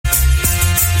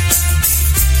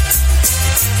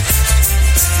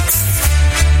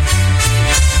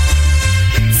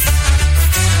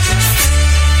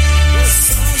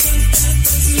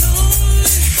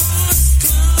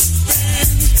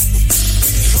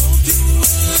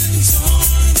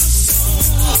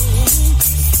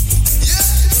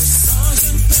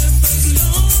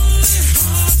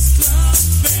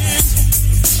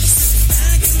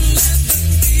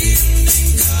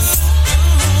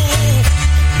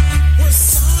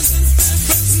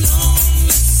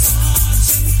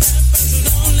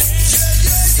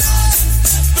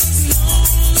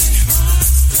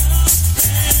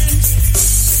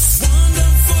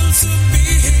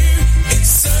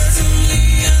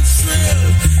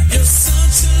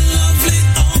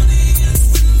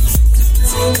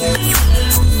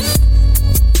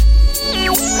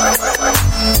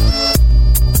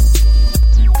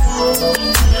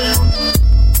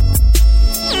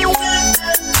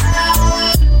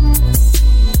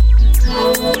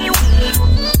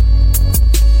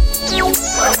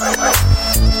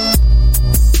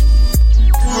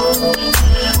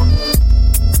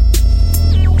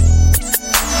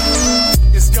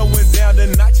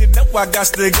I got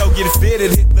to go get it fitted,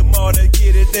 hit the mall to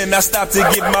get it, then I stop to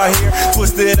get my hair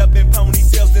twisted up in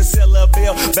ponytails, then sell a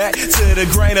bill back to the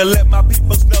grain and let my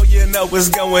peoples know, you know what's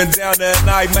going down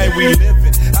tonight, man, we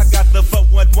living. I got the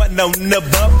 411 on the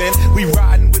bumpin', we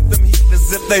riding with them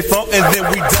heaters if they funk and then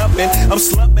we dumpin'. I'm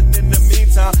slumping in the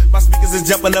meantime, my speakers is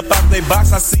jumping up out they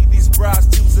box. I see these brides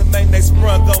choosing, man, they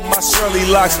sprung on my Shirley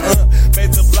locks,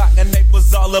 made the block and they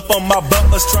was all up on my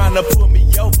bumpers trying to pull me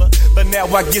over, but now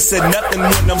I guess at nothing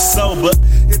when I'm sober.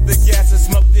 Hit the gas and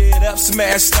smoked it up,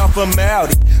 smashed off a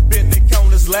Audi. Bending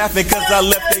corners laughing cause I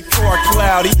left their car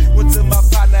cloudy. Went to my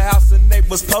partner house and they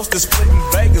was posted splitting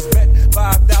Vegas. Bet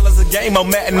 $5 a game on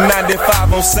Madden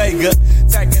 95 on Sega.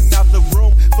 Tagging out the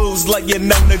room, fools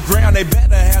laying on the ground. They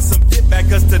better have some get back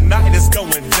cause tonight is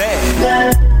going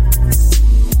down.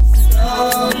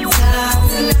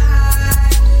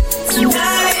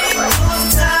 Tonight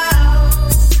goes down.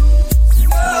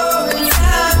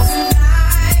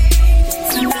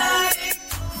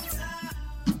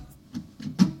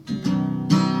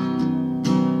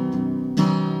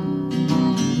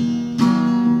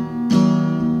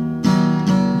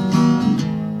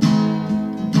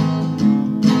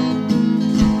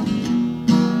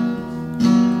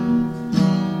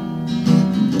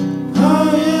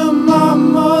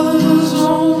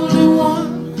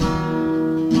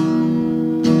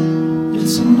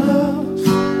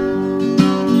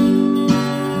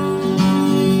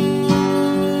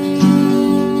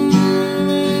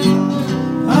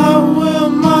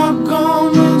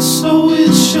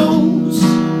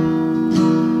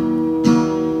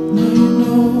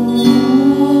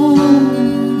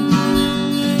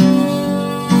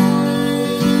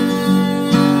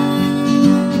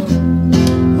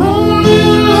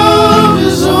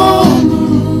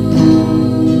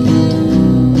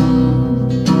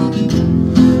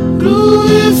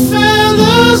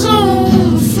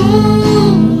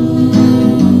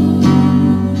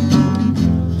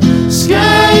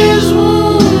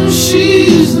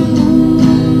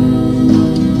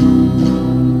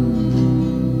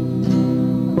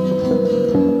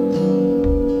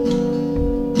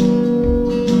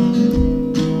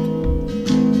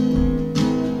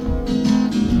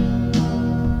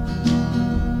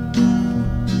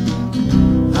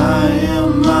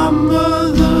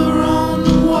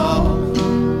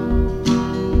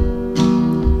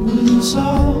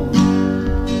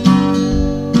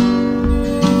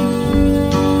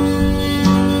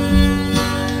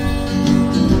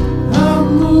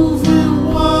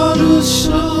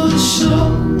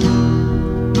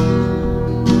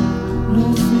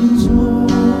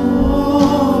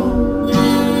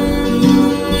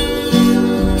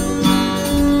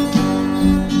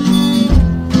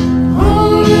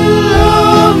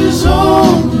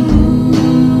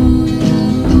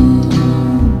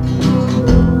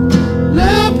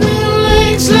 Let me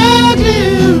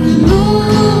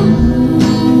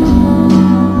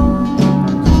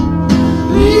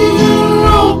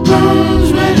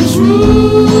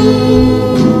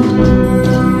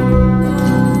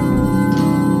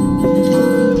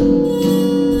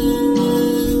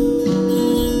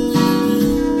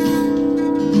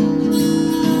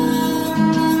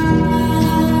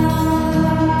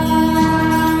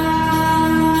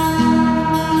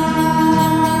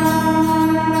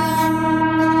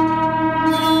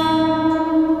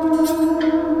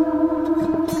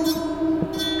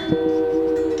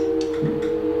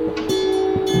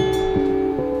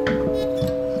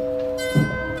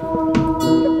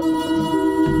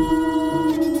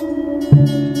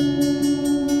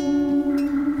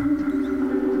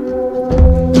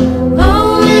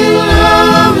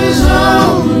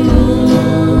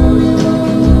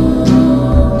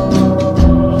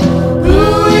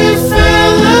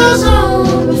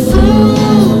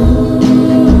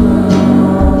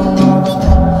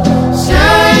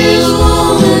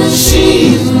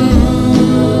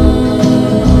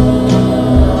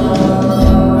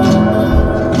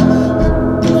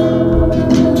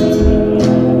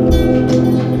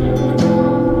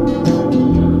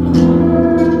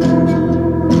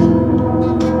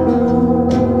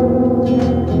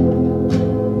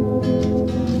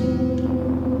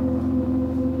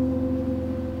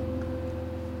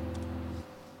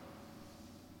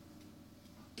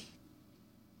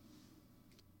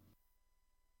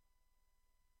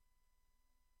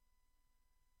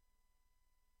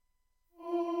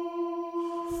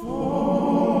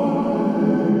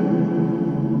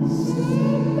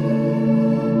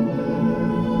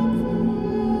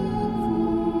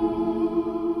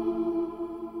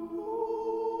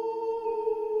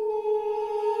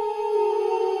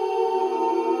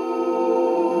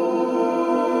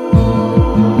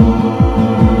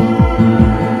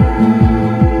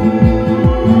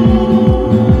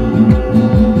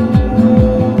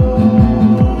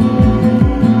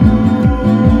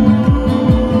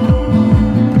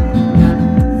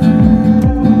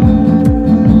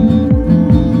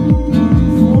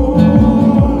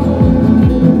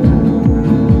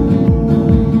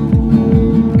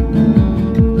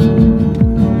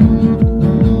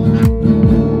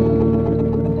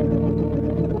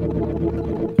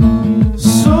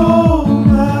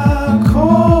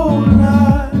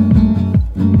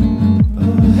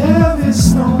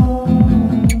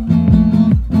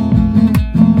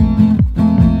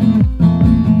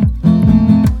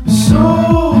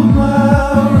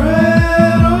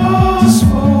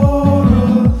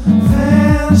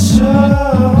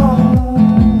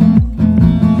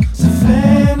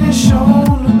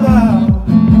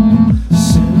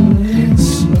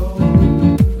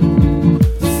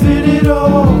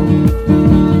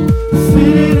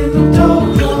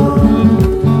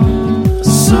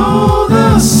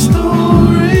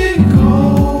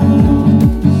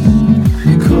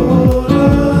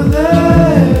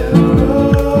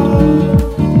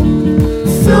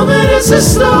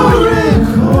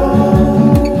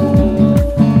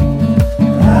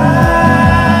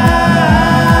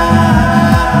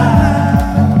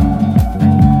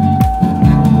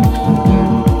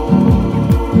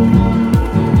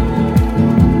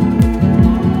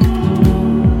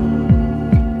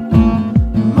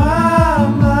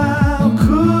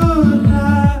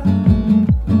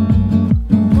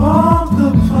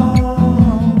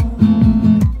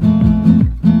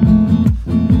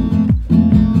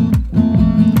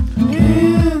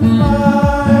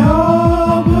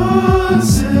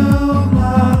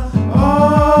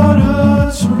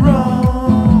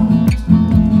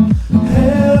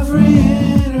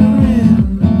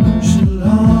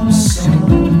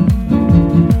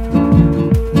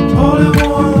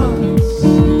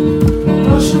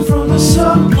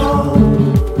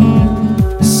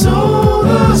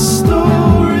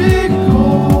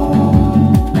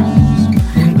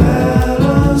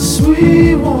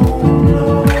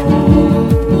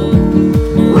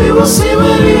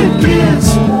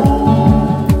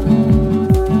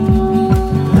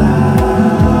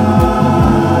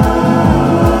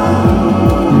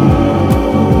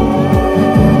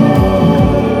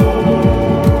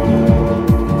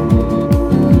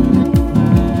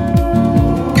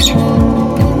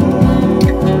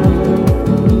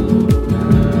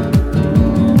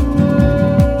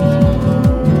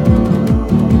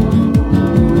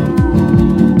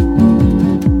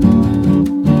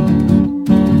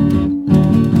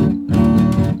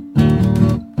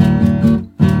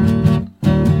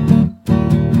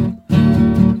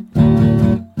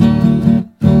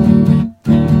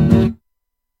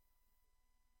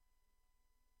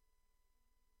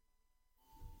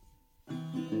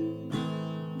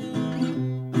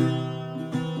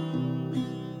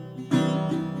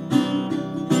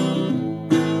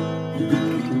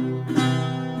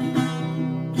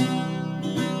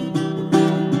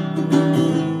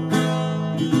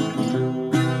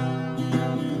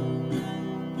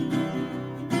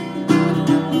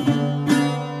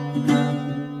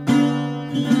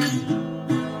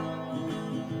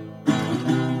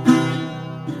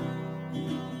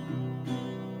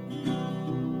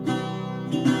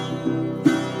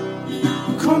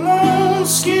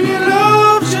Skinny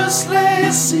love just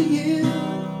last a year.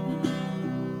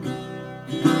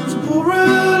 To pour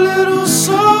a little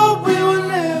salt we will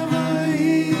never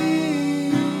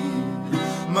hear.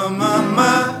 My, my,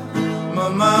 my, my,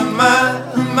 my, my,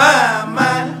 my,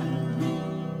 my.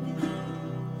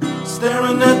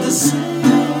 Staring at the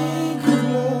sink of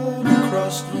blood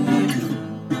across the knee.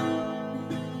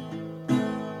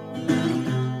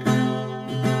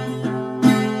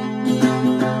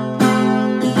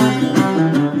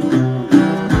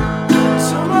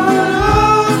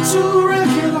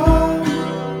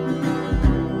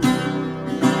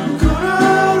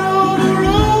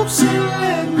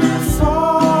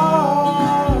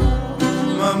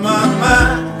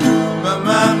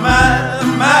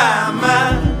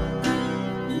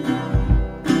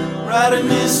 Right in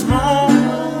this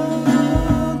moment,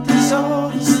 this all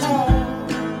is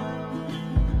hard.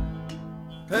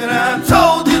 And I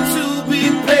told you to be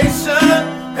patient,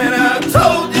 and I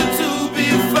told you to be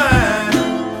fine,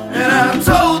 and I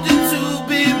told you to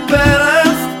be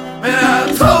balanced, and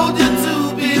I told you to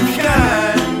be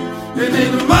kind. And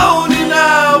in the morning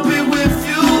I'll be with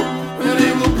you, and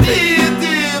it will be a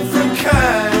different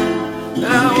kind. And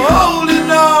I'm holding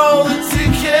all the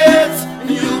tickets, and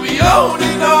you'll be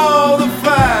owning all the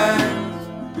fines.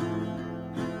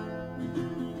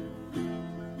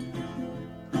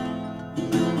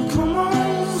 Come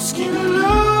on, skinny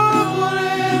love, what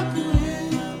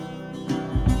happened?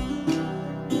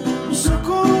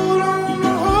 Circled on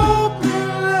the hope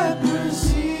and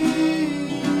leprosies.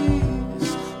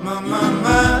 My, my,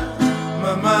 my,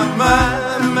 my, my, my,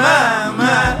 my,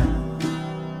 my.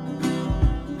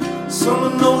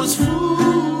 Someone noticed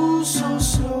food so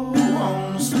slow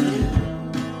on the stairs.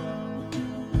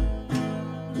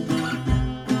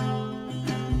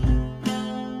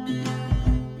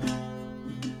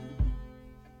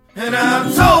 And I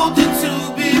told you to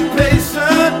be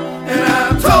patient, and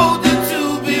I told you to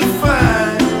be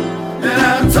fine, and I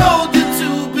told you to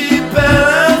be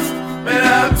balanced, and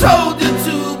I told you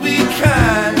to be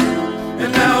kind.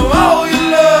 And now all your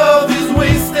love is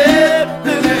wasted,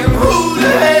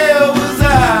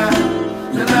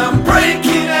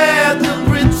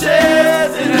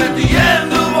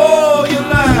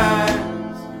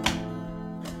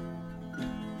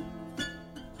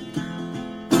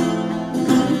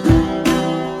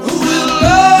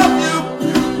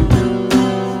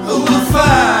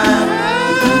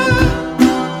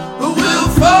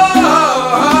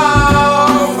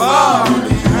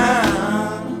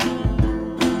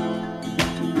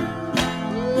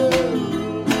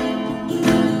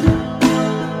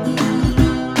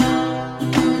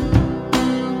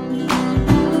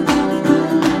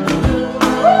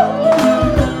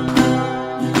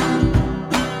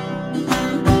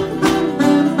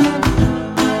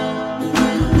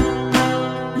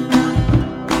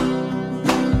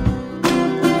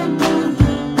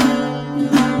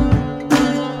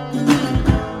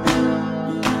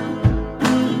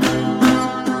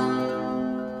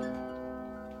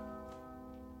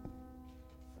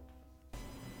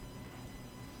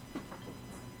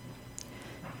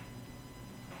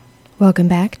 Welcome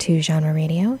back to Genre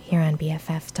Radio here on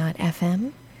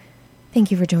BFF.fm.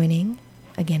 Thank you for joining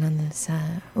again on this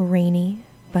rainy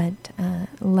but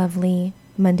lovely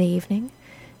Monday evening.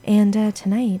 And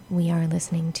tonight we are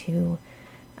listening to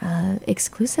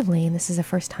exclusively, and this is the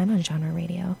first time on Genre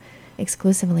Radio,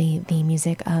 exclusively the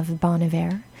music of Bon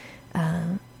Iver,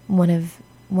 one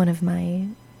of my,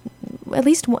 at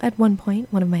least at one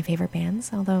point, one of my favorite bands,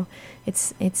 although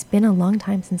it's been a long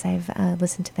time since I've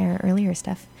listened to their earlier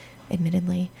stuff,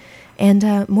 admittedly.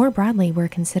 And more broadly, we're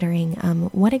considering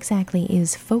what exactly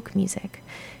is folk music.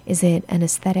 Is it an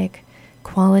aesthetic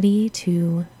quality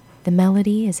to the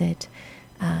melody? Is it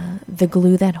the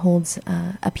glue that holds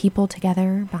a people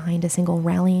together behind a single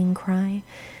rallying cry?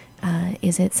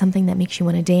 Is it something that makes you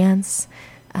want to dance?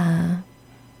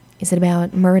 Is it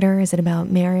about murder? Is it about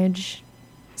marriage?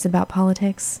 Is it about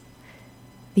politics?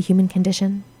 The human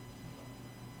condition?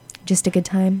 Just a good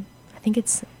time? I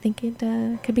think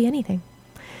it could be anything.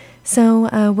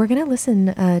 So we're going to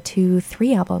listen to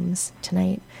 3 albums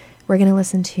tonight. We're going to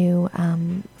listen to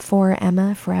For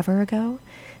Emma Forever Ago,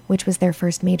 which was their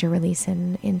first major release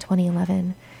in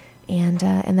 2011. And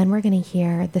then we're going to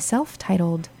hear the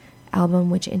self-titled album,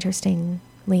 which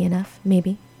interestingly enough,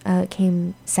 maybe,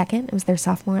 came second. It was their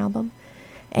sophomore album.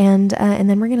 And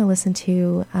then we're going to listen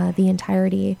to the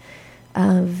entirety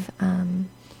of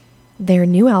their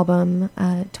new album,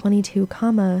 22,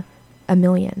 a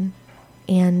Million.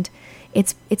 And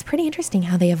it's pretty interesting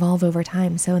how they evolve over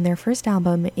time. So in their first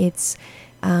album, it's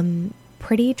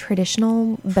pretty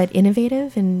traditional but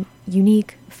innovative and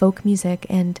unique folk music,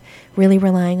 and really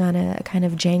relying on a kind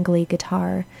of jangly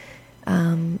guitar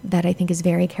that I think is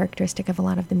very characteristic of a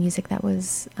lot of the music that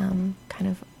was kind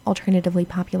of alternatively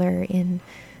popular in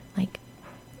like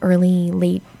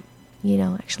late,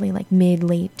 actually like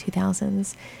mid-late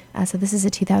 2000s. So this is a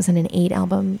 2008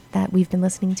 album that we've been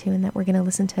listening to, and that we're going to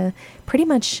listen to pretty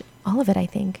much all of it, I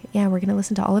think. Yeah, we're going to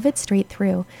listen to all of it straight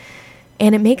through.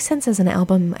 And it makes sense as an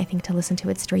album, I think, to listen to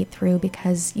it straight through,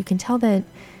 because you can tell that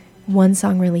one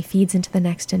song really feeds into the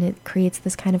next, and it creates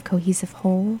this kind of cohesive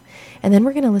whole. And then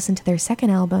we're going to listen to their second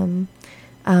album,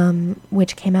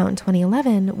 which came out in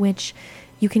 2011, which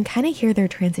you can kind of hear their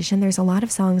transition. There's a lot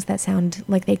of songs that sound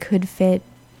like they could fit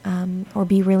or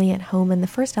be really at home in the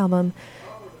first album,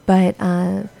 but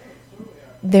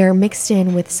they're mixed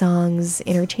in with songs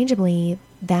interchangeably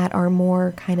that are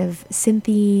more kind of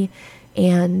synthy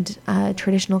and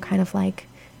traditional kind of like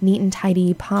neat and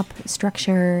tidy pop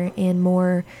structure, and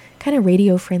more kind of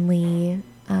radio friendly,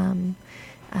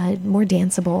 more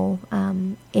danceable.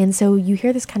 And so you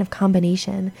hear this kind of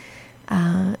combination.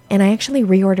 And I actually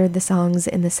reordered the songs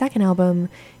in the second album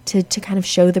to kind of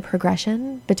show the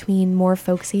progression between more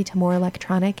folksy to more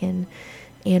electronic, and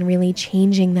really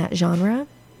changing that genre,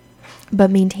 but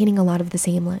maintaining a lot of the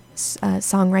same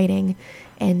songwriting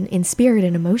and in spirit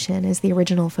and emotion as the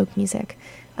original folk music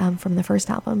from the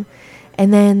first album.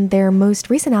 And then their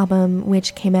most recent album,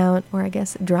 which came out, or I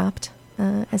guess dropped,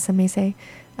 as some may say,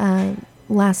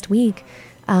 last week,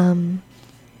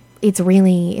 it's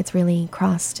really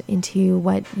crossed into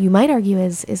what you might argue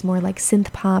is more like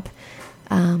synth pop.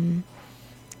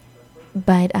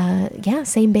 But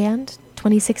same band.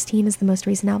 2016 is the most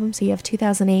recent album. So you have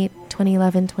 2008,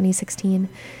 2011, 2016.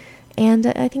 And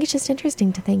I think it's just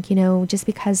interesting to think, just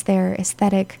because their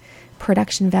aesthetic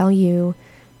production value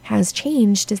has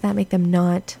changed, does that make them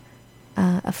not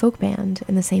a folk band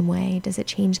in the same way? Does it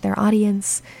change their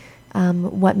audience?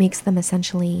 What makes them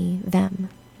essentially them?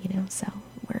 So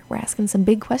we're asking some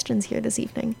big questions here this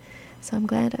evening. So I'm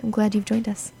glad you've joined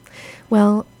us.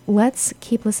 Well, let's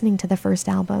keep listening to the first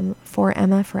album, For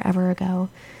Emma Forever Ago.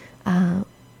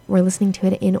 We're listening to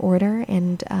it in order,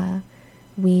 and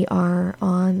we are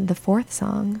on the 4th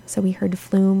song. So we heard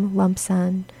Flume, Lump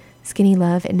Sun, Skinny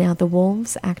Love, and now The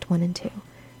Wolves, Act 1 and 2.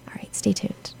 All right, stay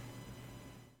tuned.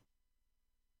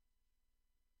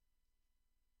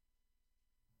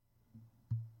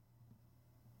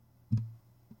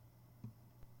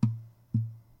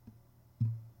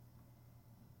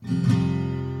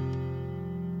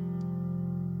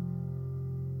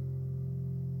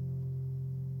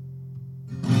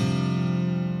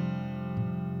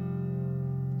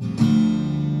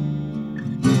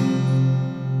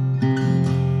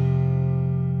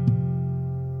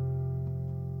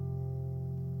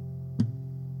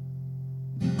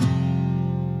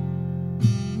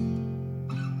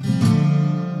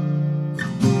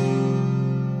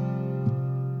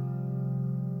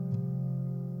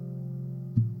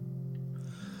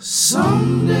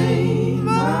 Someday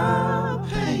my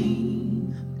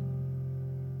pain,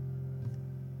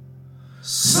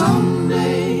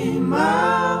 someday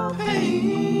my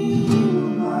pain will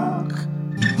mark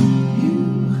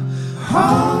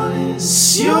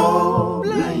your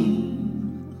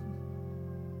blame.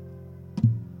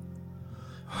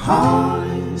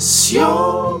 Harness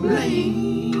your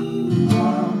blame.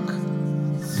 Walk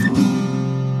through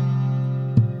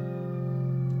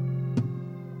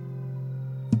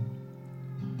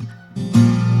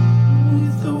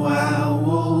with the wild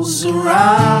wolves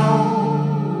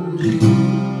around you.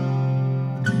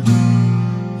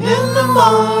 In the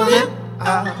morning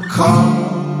I'll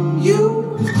call you.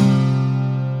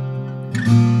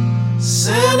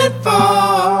 Send it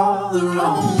farther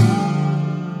on.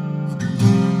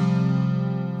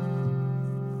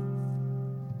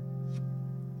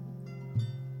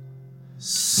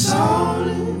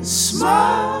 Silence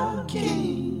my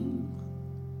game.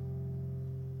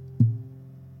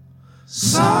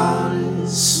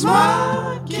 Silence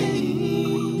my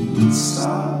game.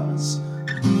 Stars,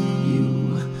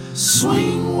 you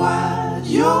swing wide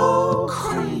your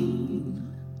crane.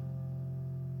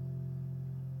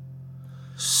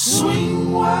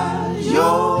 Swing wide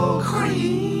your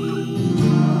crane.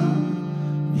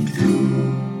 Run me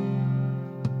through.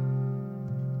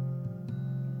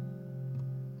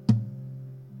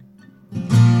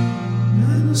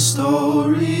 And the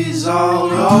stories all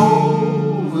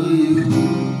over you.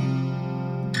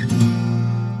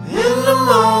 In the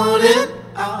morning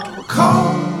I'll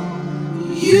call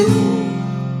you.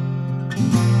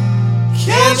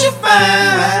 Can't you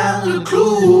find a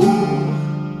clue?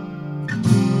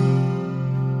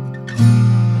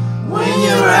 When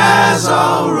your eyes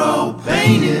are all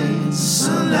painted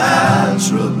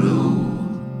Sinatra blue.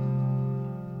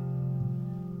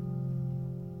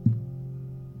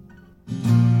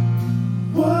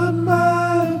 What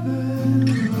might have been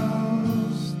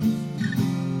lost?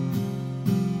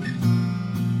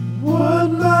 What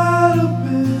might have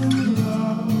been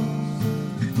lost?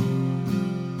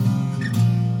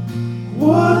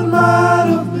 What might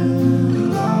have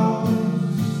been lost?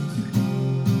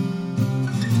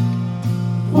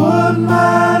 What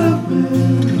might have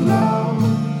been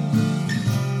lost?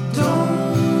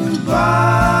 Don't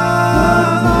bother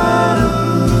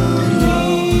me.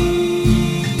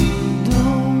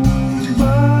 Don't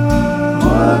bother.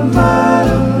 What might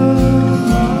have been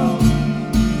lost?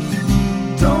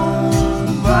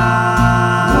 Don't bother.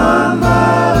 What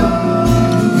might have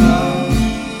been lost?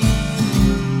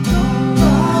 Don't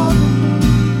bother me.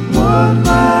 What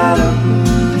might have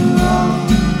been lost?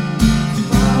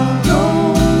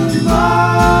 Don't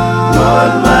bother.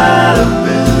 What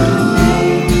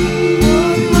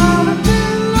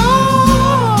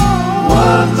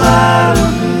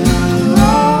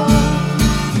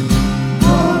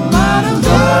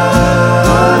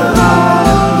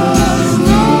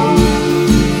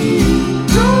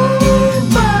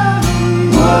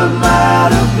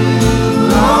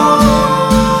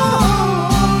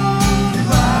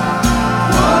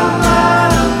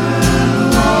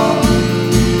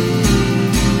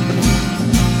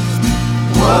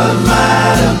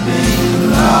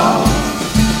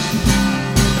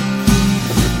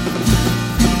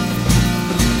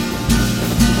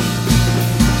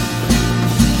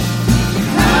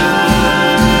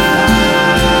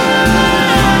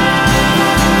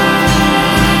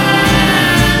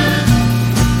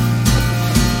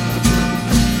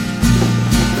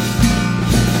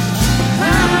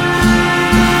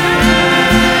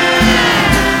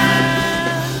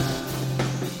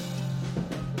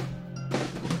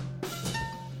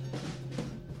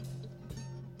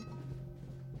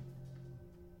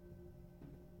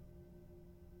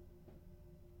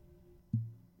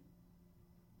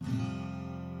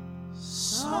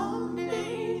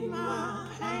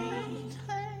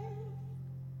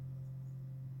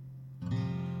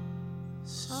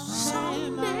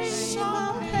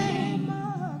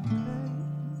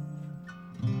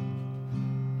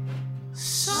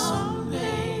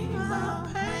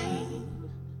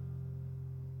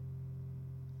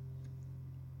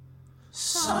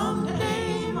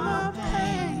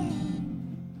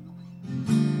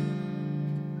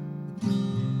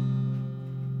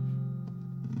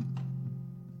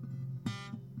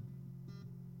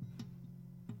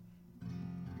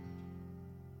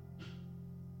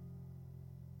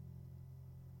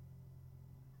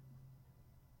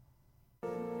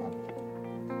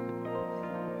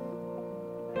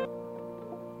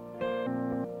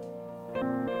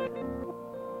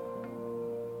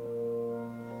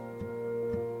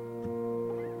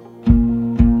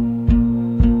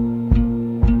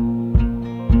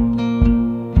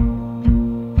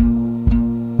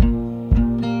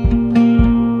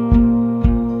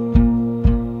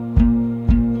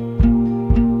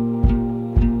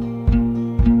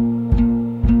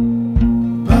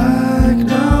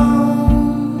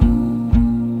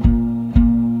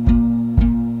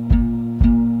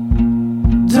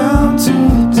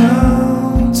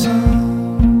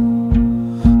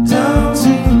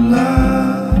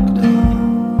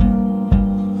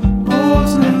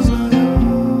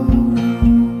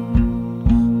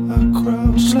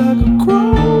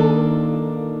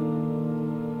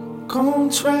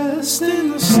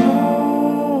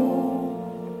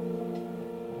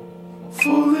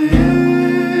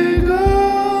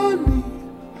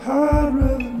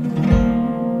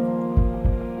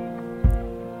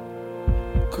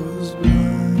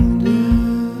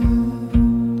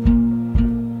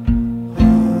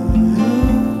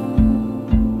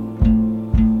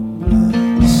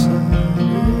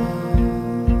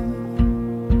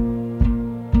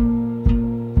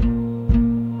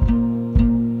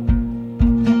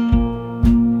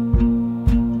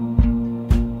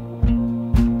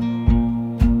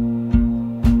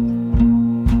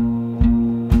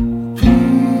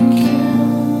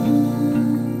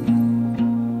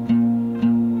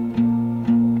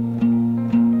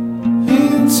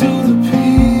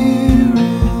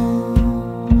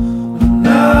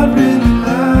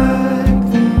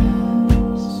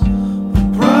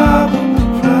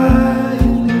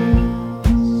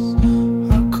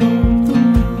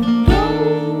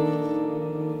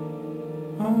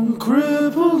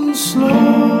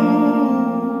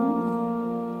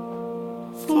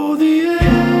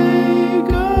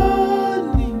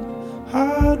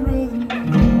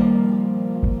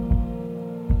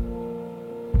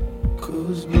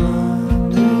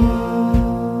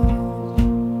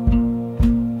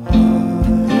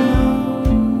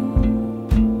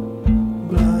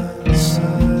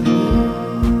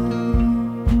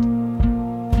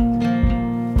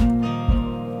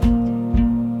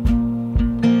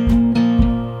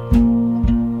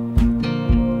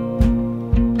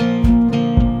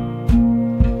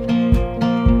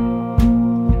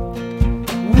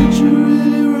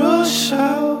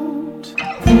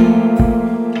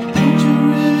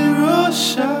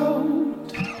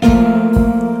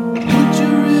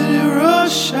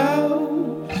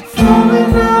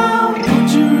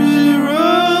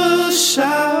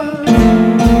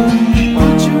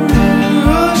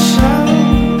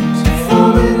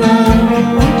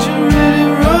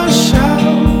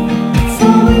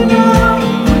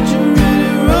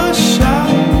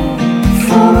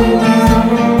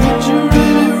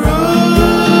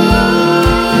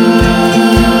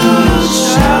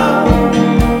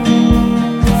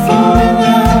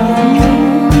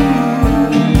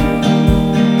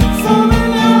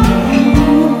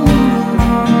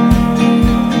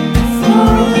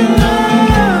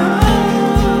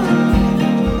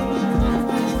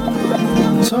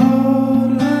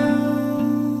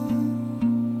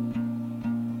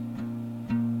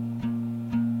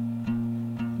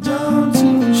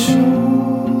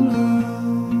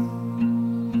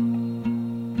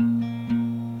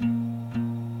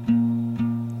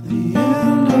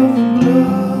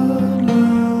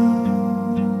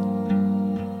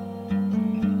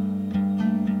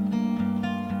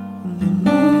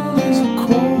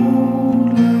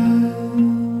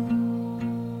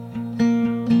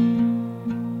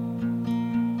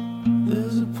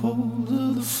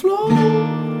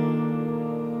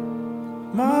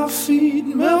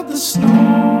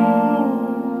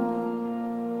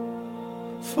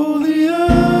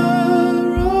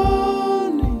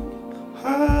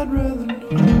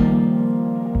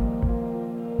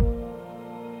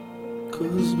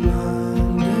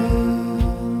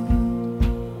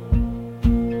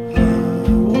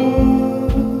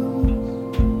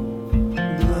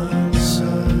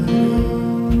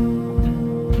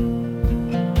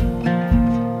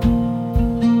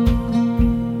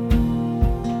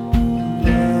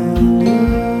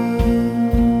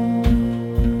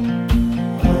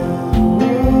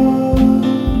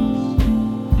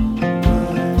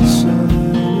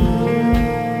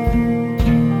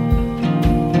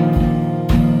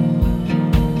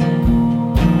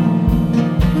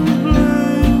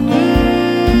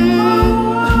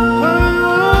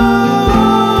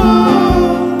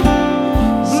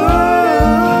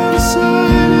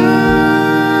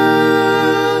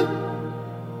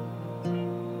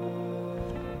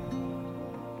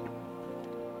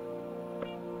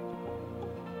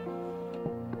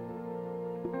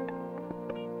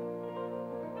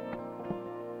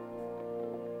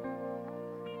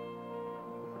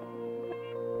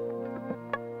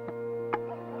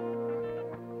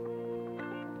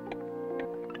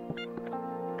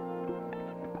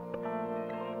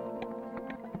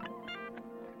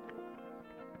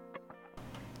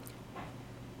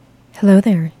Hello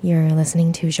there, you're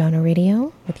listening to Genre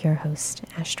Radio with your host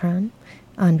Ashtron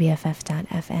on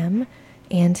BFF.fm,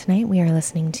 And tonight we are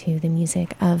listening to the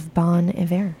music of Bon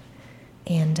Iver,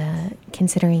 and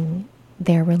considering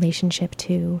their relationship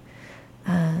to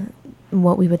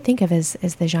what we would think of as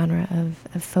the genre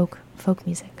of folk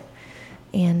music.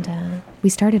 And we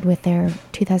started with their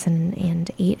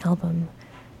 2008 album,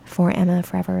 For Emma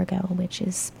Forever Ago, which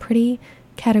is pretty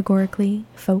categorically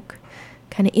folk,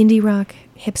 kind of indie rock,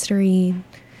 hipstery.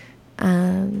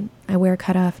 I wear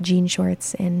cut-off jean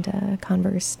shorts and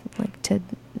Converse, like to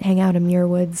hang out in Muir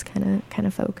Woods, kind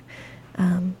of folk.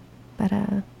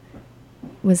 But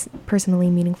was personally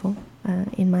meaningful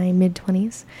in my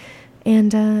mid-20s,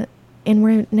 and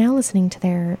we're now listening to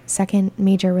their second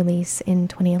major release in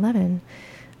 2011,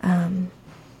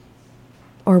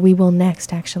 or we will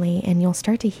next actually, and you'll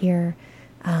start to hear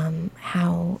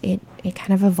how it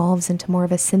kind of evolves into more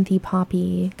of a synthy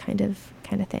poppy kind of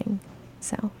thing.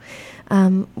 So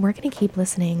we're going to keep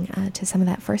listening to some of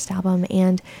that first album,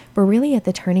 and we're really at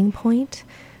the turning point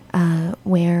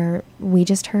where we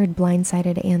just heard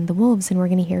Blindsided and The Wolves, and we're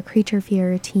going to hear Creature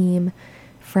Fear, Team,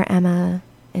 For Emma,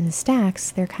 and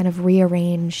Stax. They're kind of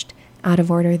rearranged out of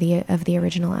order of the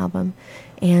original album.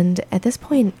 And at this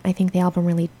point, I think the album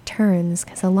really turns,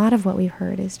 because a lot of what we've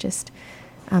heard is just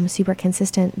super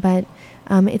consistent, but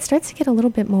it starts to get a little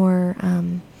bit more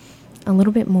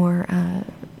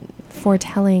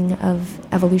foretelling of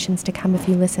evolutions to come if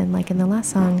you listen. Like in the last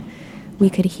song, we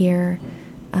could hear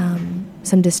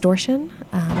some distortion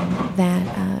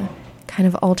that kind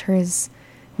of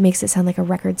makes it sound like a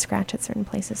record scratch at certain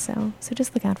places. So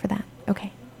just look out for that.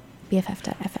 Okay,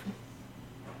 BFF.FM.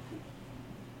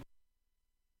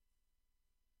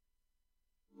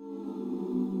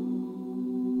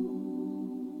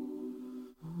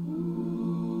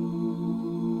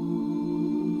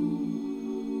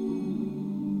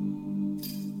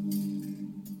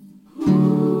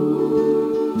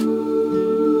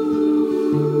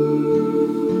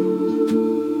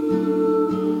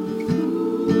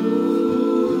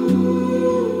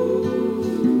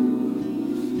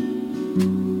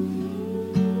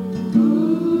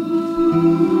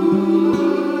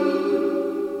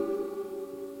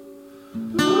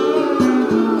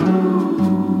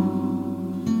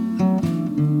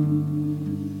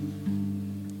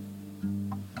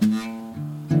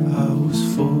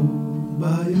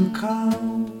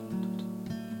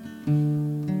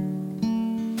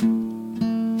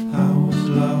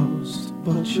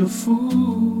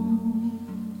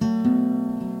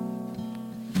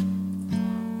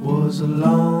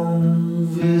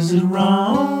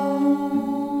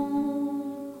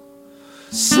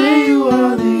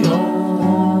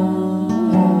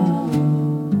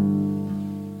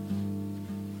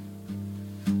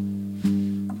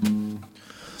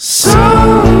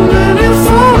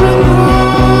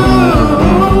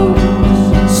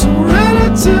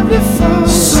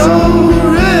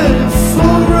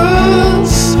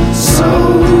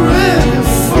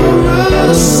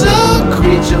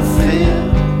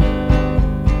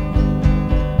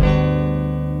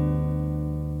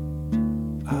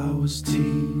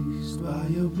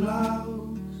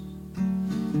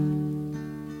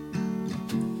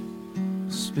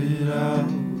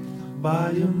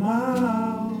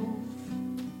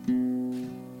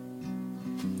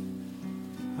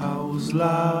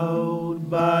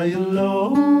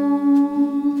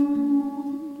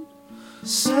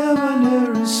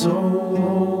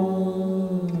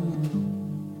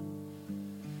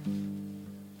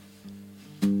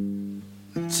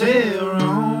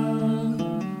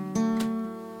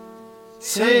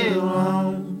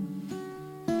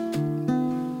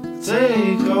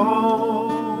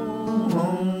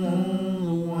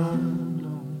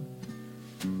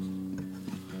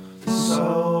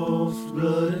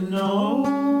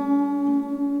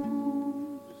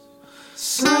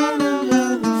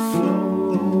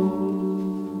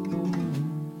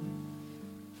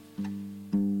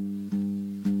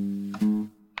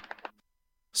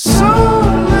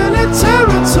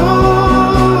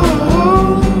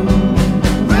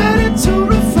 Ready to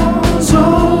reform,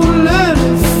 don't let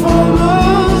it fall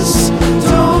us.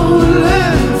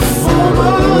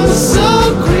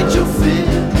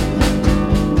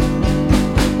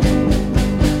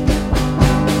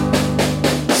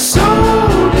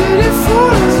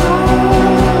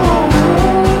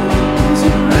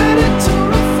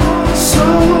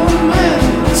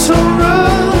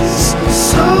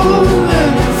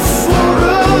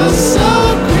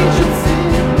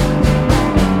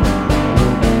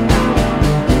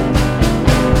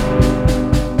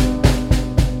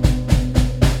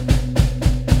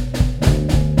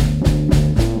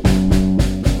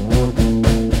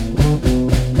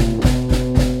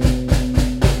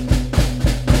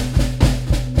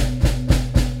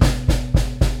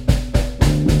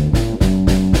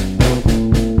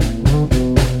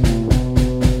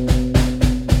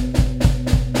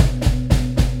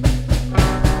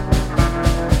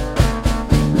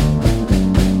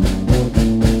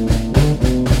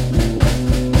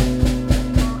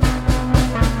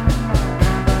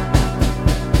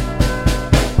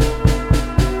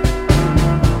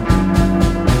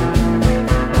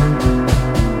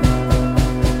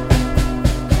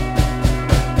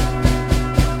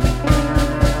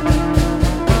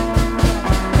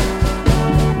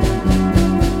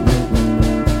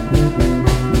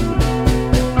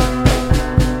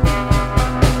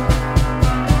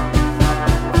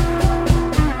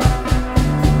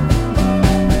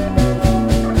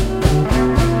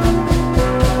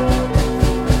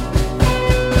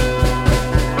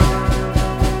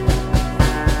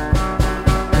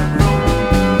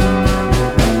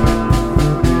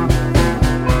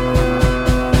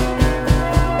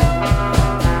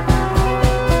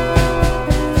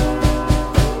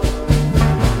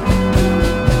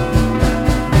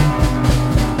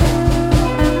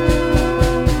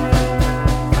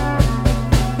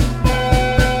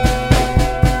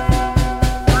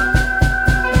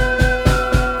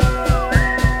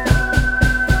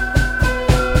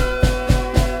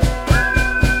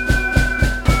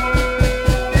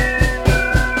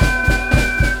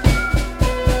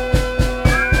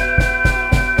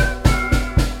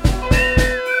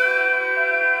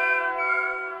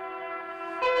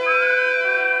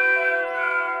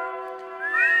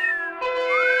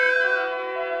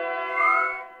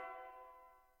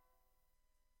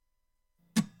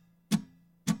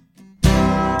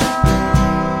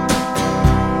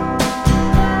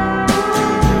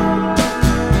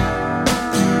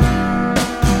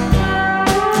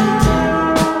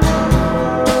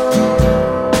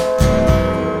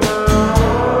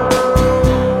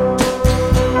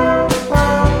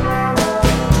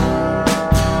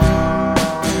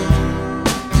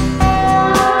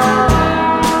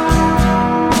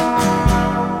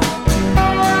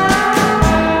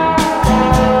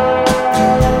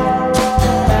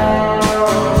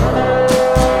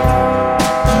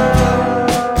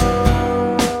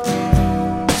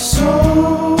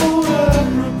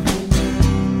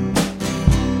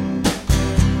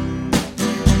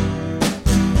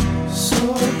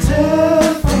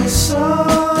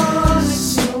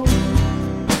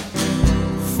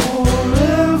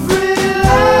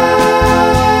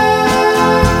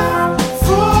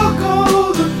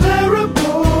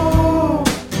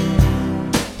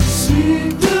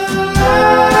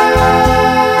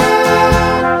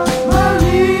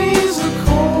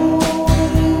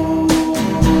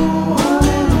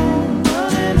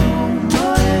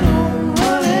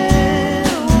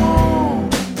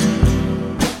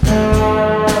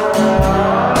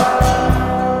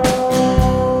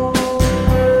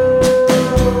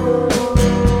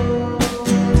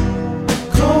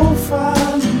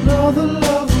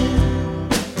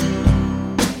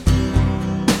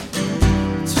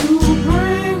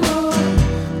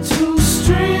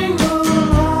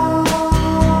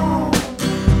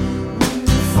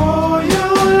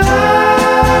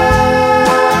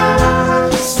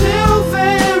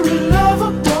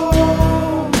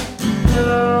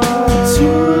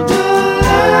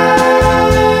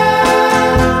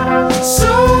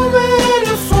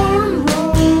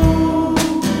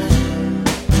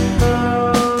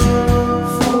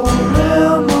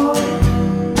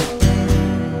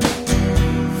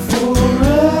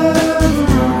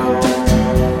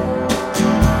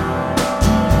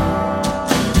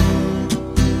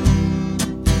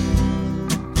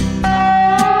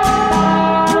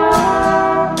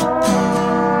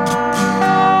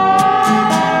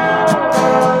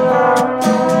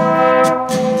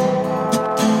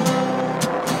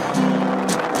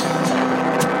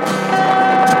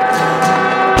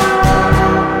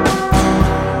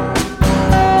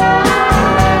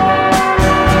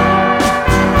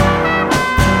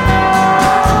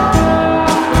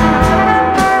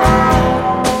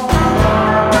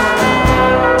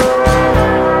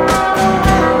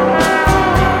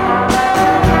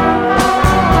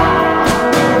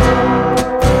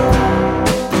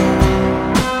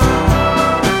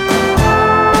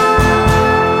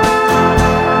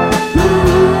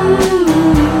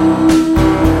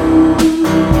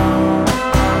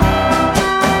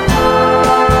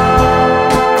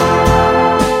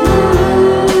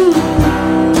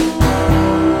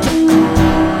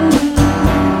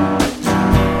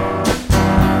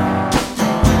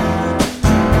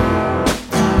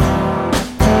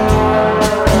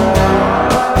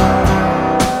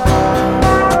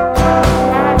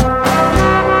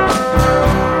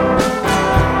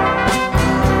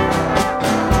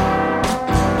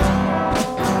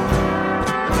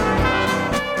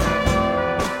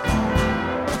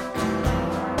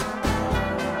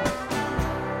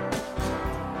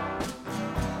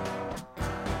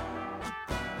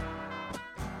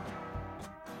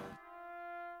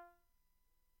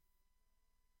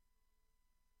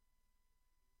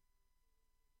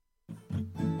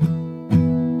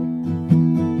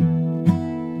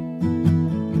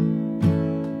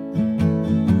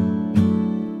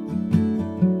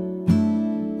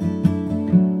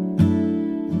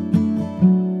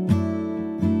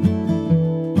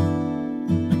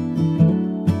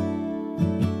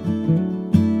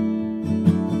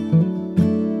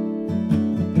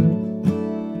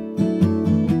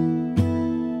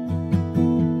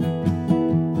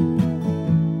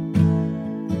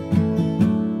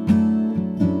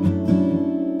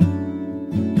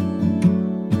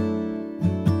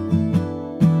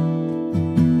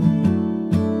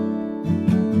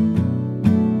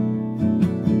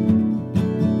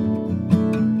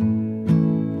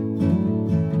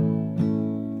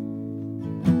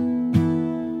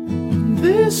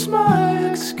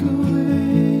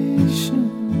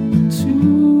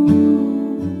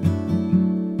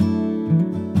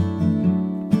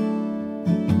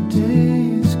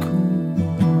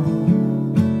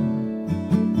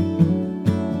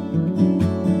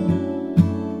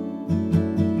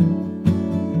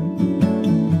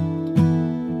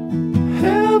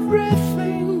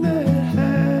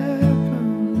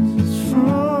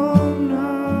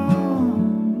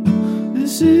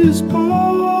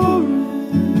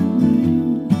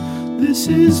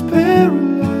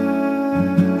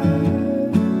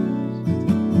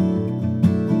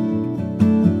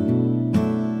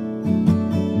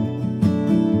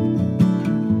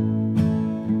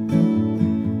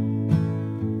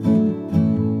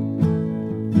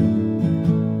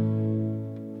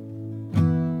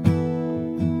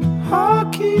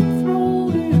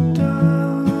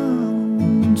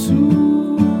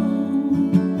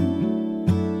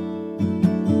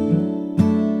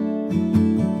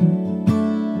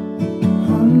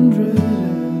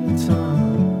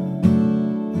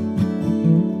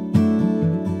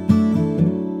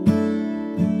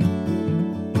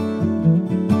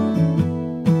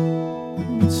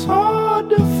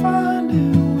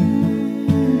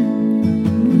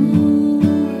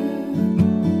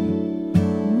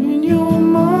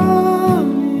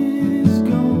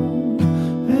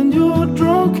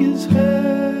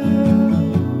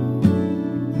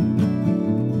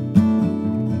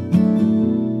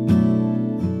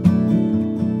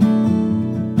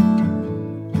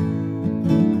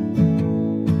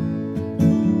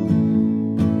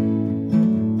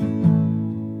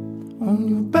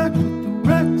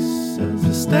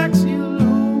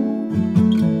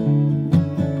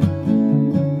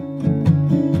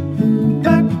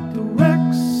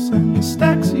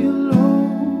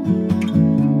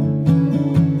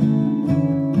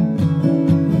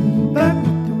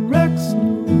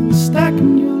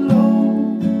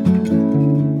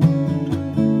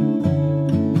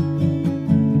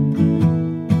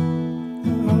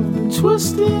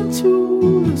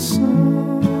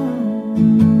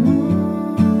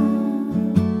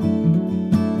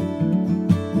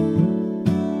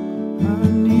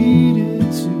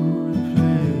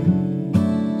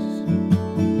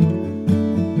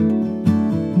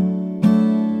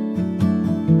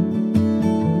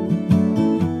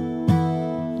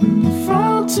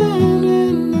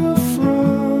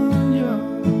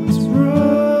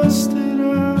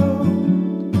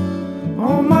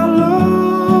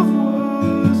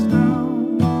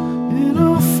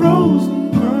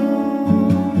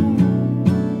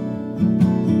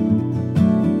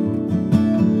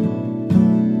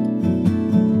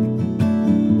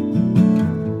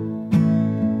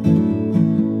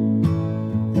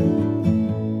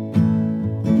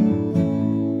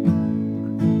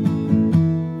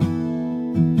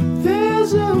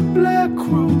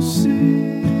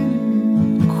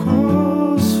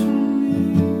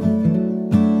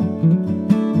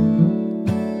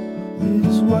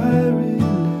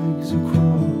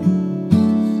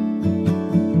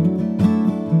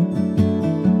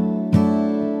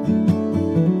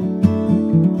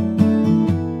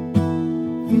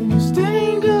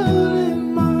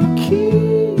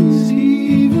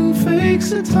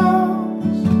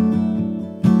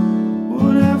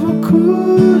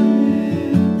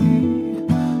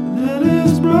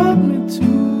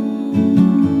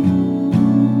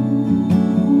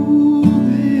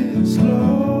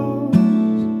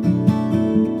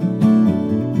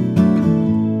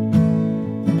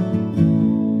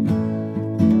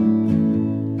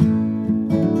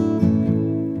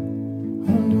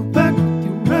 On your back with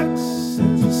your Rex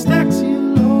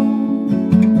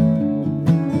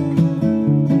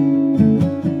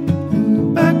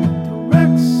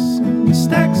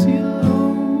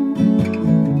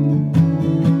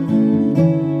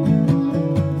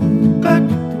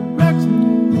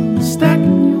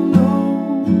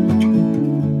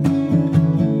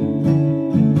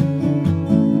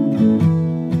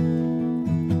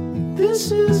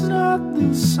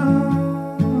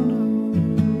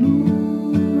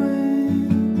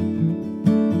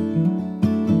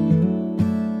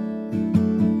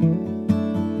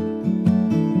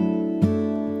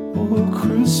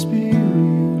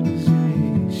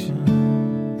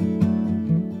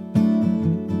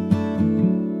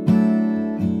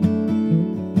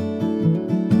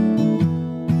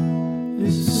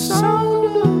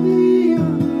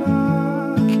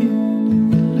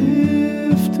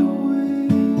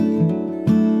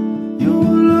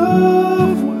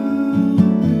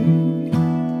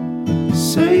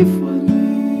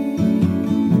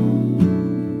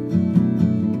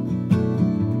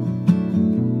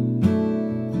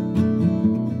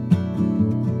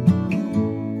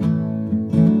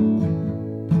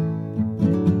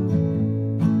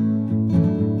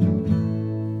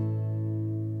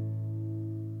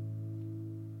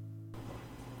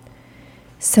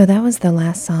So that was the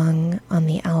last song on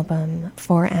the album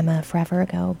For Emma Forever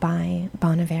Ago by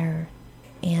Bon Iver.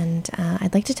 And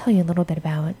I'd like to tell you a little bit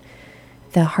about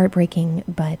the heartbreaking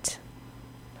but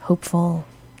hopeful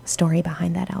story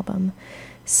behind that album.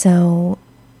 So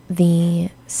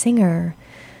the singer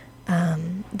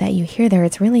that you hear there,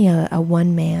 it's really a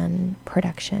one-man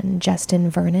production, Justin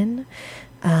Vernon.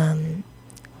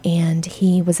 And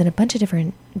he was in a bunch of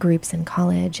different groups in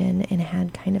college and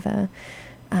had kind of a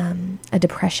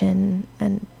depression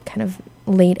and kind of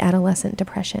late adolescent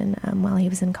depression while he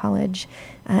was in college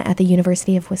at the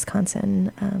University of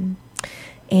Wisconsin.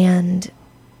 And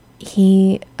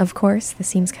he, of course, this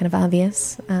seems kind of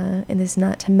obvious, and this is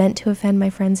not meant to offend my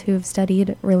friends who have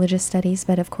studied religious studies,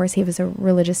 but of course he was a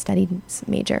religious studies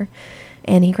major.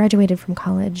 And he graduated from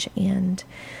college, and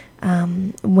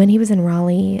when he was in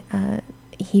Raleigh,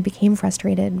 he became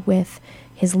frustrated with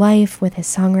his life, with his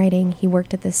songwriting. He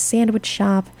worked at this sandwich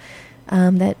shop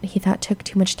that he thought took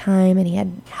too much time, and he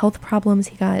had health problems.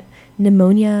 He got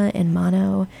pneumonia and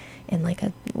mono and like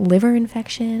a liver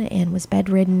infection and was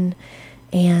bedridden,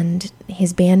 and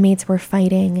his bandmates were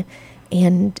fighting,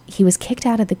 and he was kicked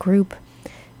out of the group.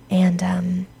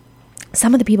 And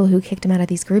some of the people who kicked him out of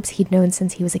these groups he'd known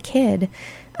since he was a kid,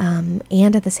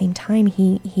 and at the same time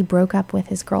he broke up with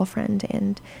his girlfriend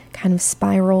and kind of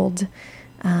spiraled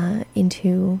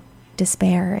into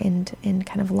despair and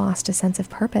kind of lost a sense of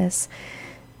purpose.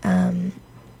 And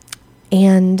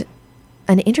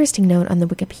an interesting note on the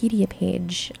Wikipedia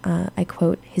page, I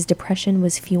quote, "His depression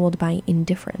was fueled by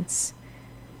indifference."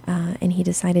 And he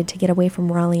decided to get away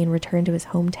from Raleigh and return to his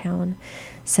hometown.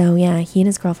 So yeah, he and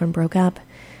his girlfriend broke up.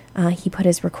 He put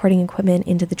his recording equipment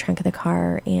into the trunk of the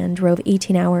car and drove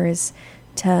 18 hours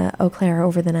to Eau Claire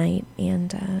over the night,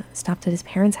 and stopped at his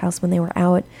parents' house when they were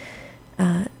out,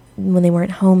 when they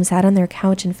weren't home, sat on their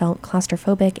couch and felt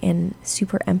claustrophobic and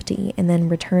super empty, and then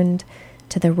returned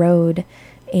to the road.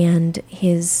 And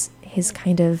his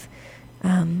kind of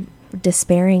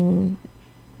despairing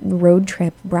road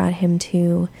trip brought him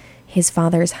to his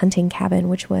father's hunting cabin,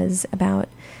 which was about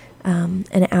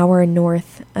an hour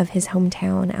north of his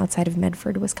hometown outside of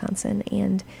Medford, Wisconsin.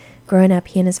 And growing up,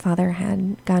 he and his father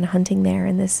had gone hunting there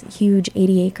in this huge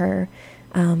 80-acre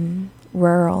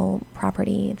rural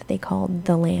property that they called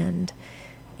The Land.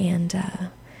 And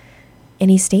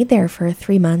he stayed there for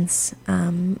 3 months,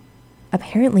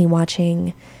 apparently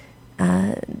watching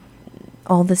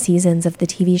all the seasons of the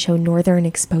TV show Northern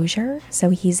Exposure. So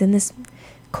he's in this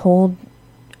cold,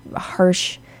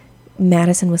 harsh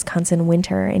Madison, Wisconsin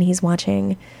winter, and he's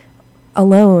watching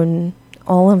alone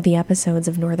all of the episodes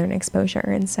of Northern Exposure.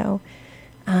 And so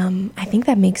I think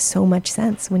that makes so much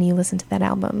sense when you listen to that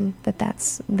album,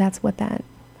 that's what that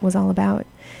was all about.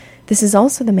 This is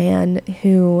also the man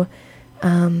who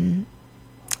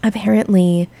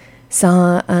apparently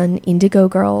saw an Indigo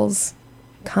Girls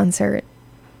concert,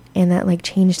 and that like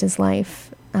changed his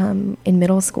life in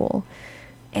middle school.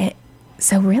 And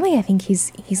so really, I think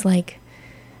he's like,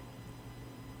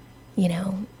 you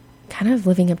know, kind of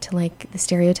living up to like the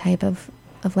stereotype of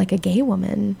like a gay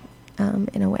woman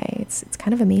in a way. It's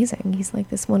kind of amazing. He's like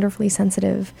this wonderfully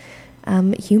sensitive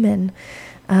human.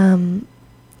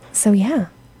 So yeah.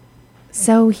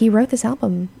 So he wrote this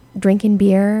album drinking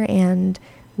beer and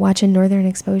watching Northern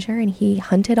Exposure, and he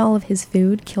hunted all of his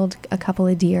food, killed a couple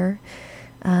of deer.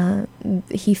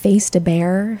 He faced a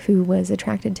bear who was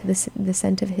attracted to the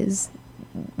scent of his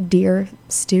deer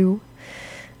stew.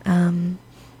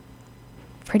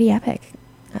 Pretty epic,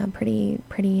 pretty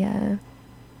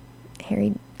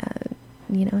hairy,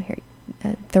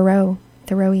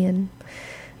 Thoreauian.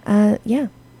 Yeah.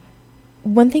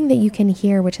 One thing that you can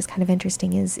hear, which is kind of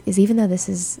interesting, is even though this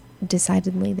is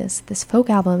decidedly this folk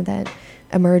album that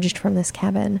emerged from this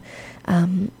cabin,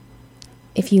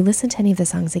 if you listen to any of the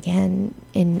songs again,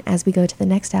 and as we go to the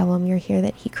next album, you'll hear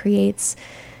that he creates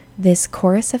this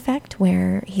chorus effect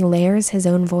where he layers his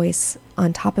own voice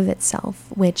on top of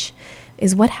itself, which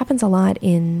is what happens a lot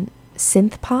in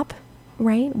synth pop,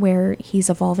 right? Where he's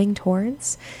evolving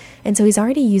towards. And so he's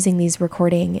already using these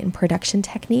recording and production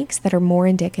techniques that are more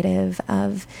indicative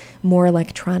of more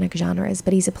electronic genres,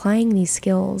 but he's applying these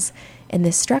skills and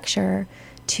this structure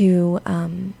to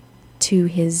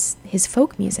his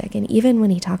folk music. And even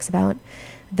when he talks about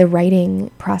the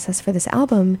writing process for this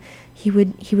album, he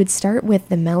would start with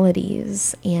the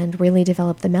melodies and really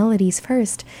develop the melodies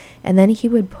first, and then he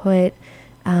would put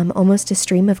almost a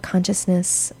stream of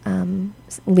consciousness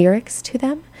lyrics to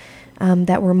them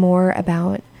that were more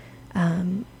about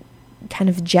kind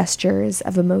of gestures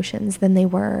of emotions than they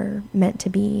were meant to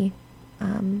be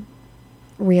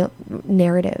real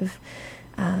narrative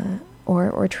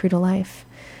or true to life.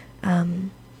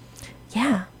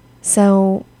 yeah,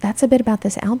 so that's a bit about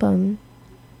this album.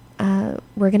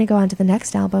 We're going to go on to the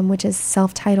next album, which is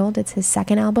self-titled. It's his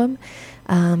second album,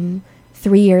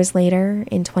 3 years later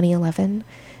in 2011.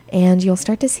 And you'll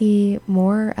start to see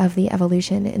more of the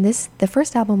evolution. And the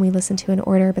first album we listened to in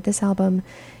order, but this album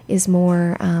is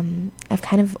more, I've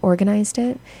kind of organized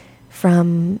it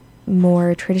from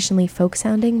more traditionally folk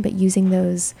sounding, but using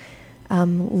those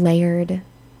layered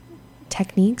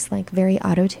techniques, like very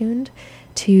auto-tuned,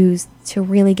 to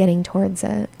really getting towards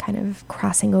a kind of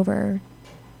crossing over,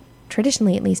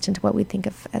 traditionally at least, into what we think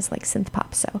of as like synth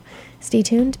pop. So stay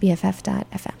tuned,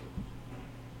 BFF.fm.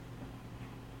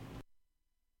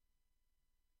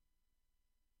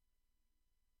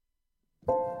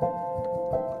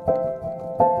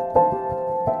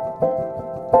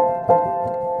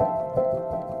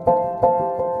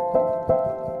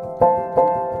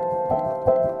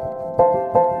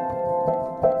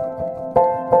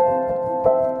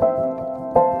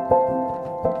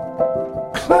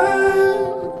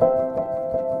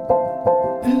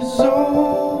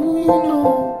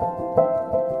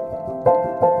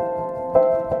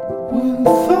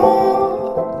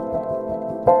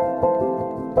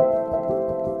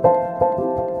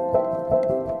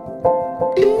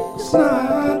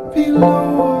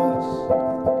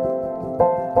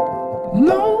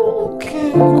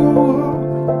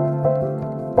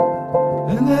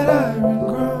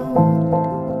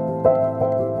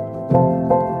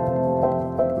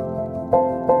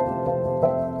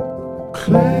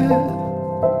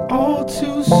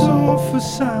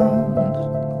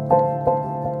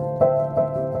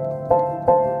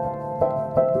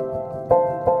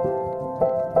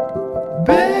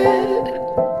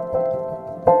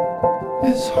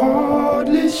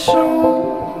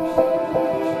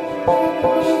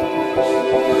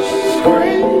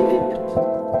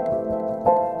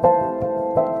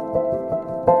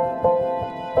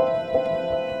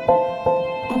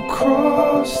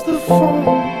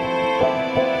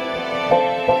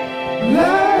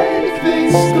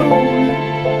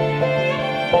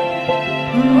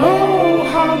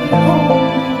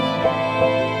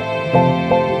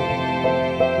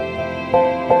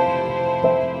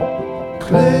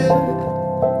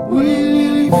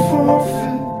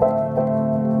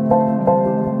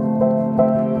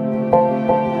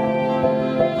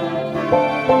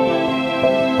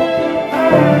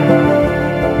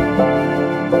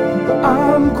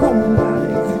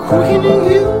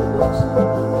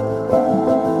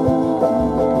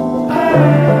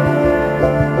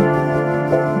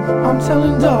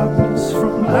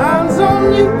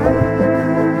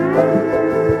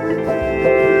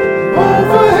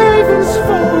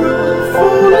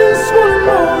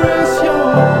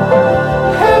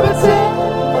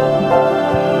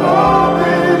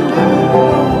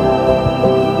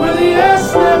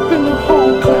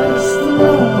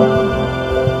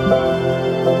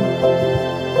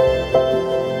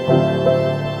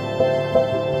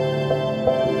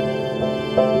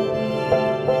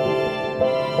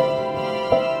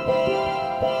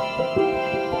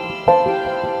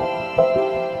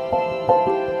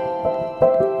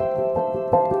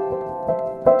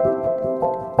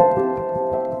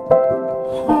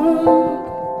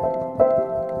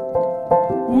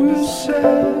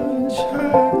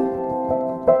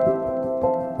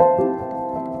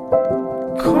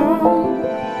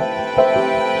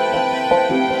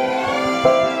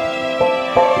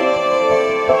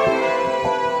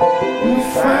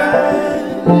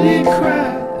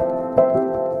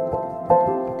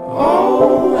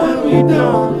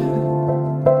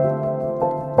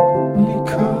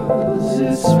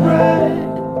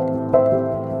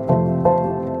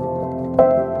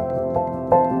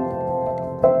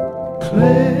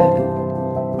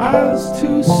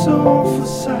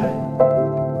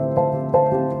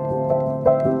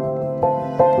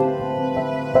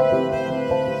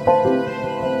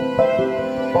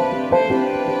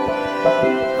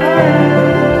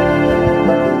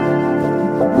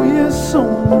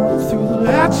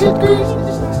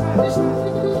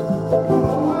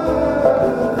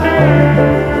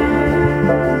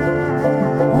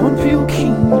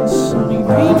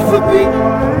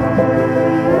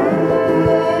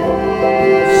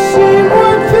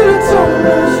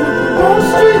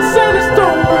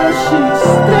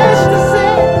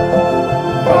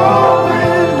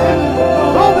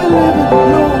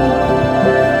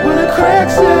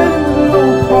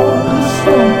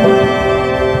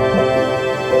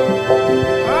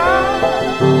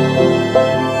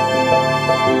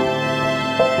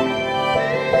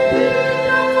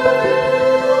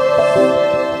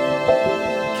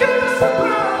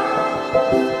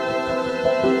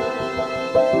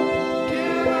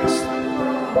 Give us the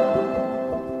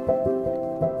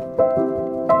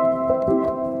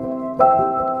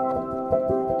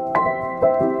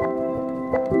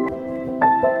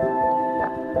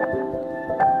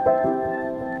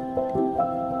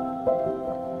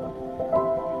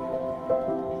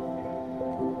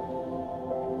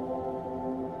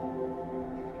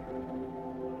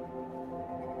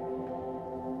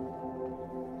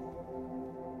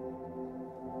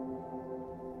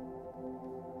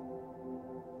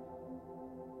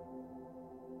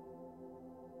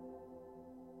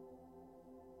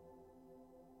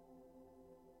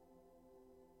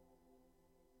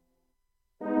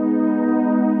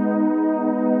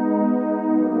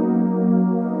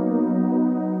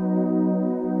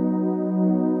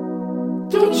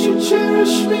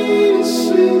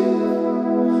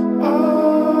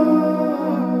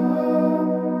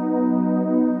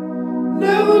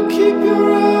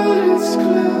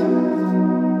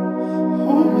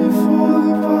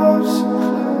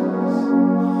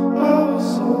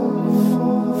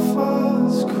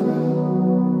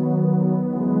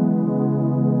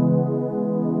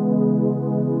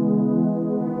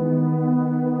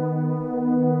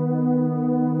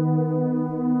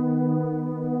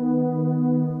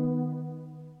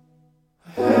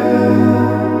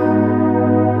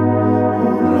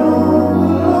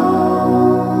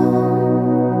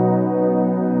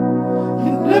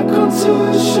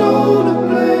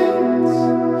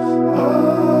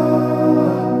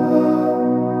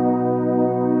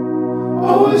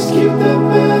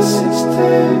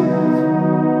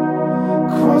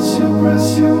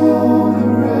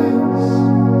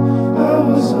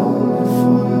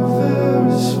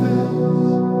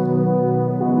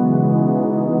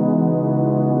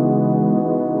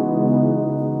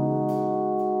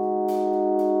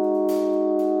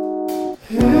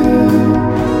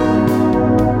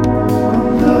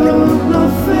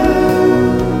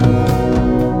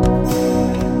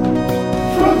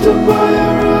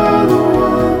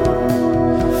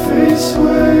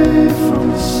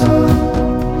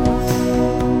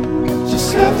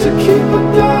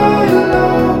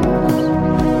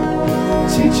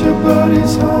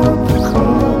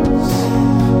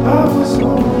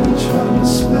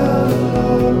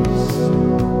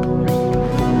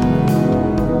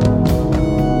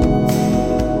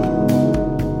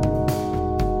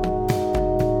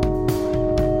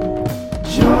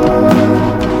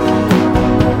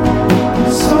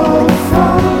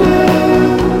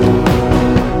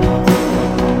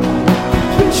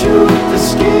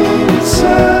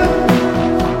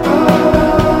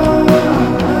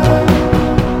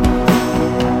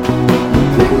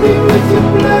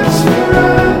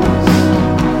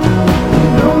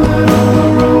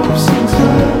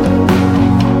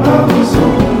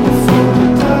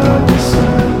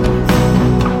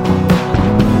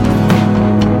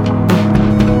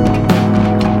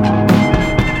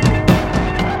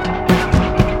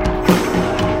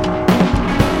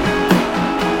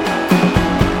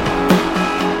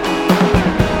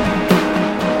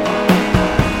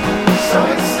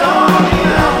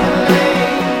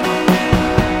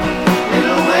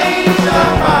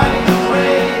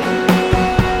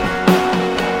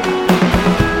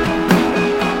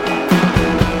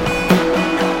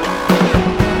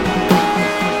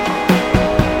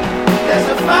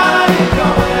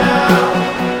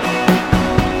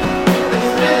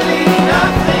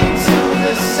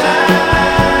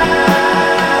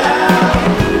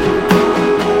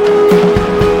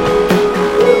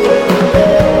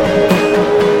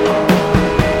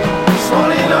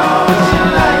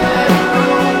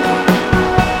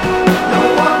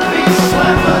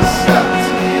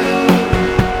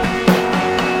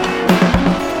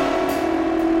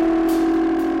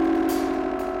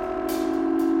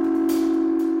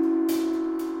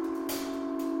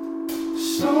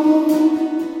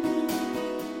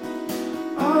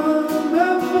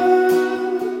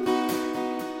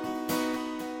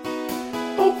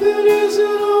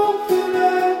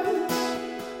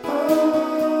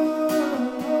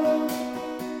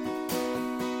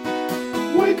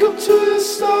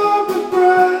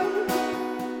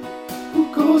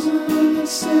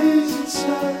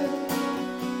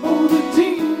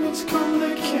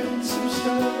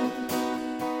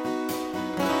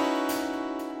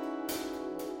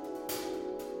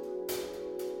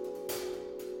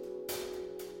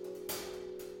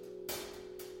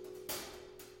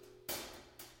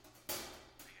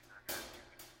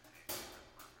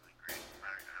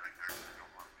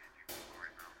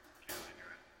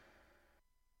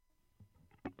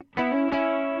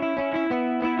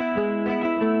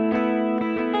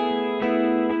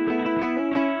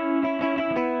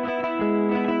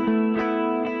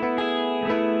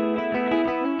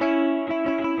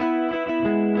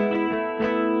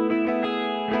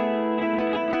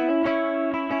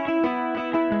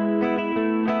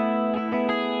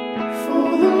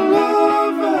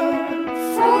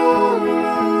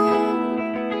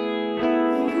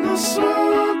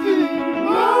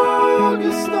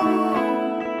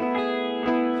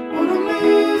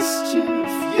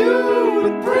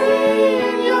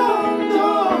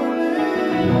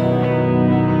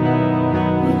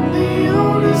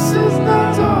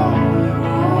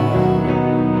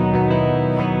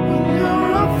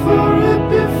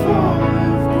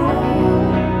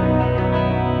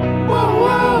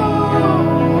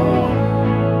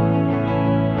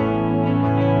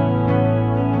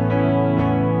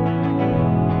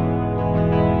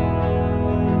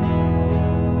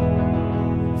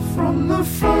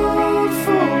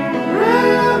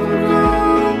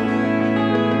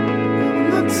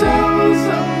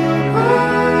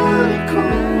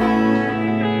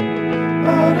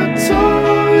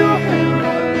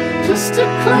to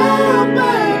climb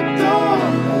back,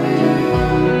 darling.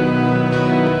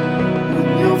 When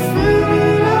you're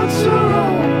filling out your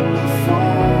own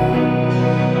phone,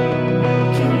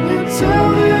 can you tell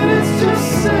that it's just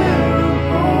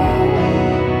ceremony?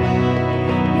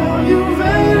 Now you've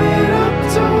made it up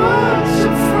to watch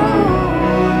you from.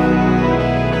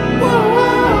 Whoa,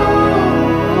 whoa.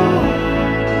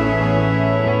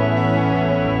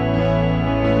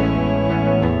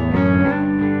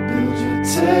 Did you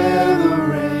tear the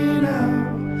rain out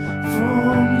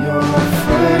from your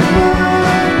fragrance?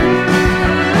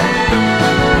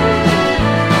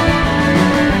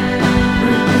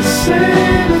 Bring the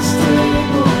sailor's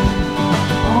table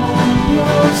on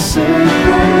your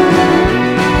sacred.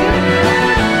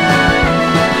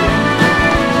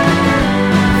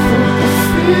 For the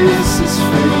fiercest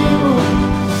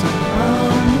fables,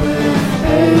 I'm with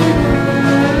Iver.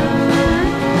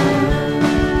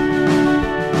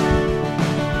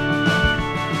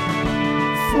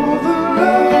 For the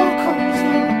love comes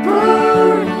to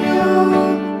burn you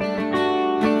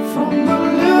from the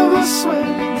liver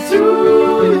sweating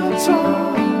through your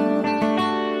tongue.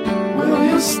 Well,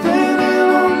 you're standing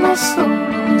on my stone.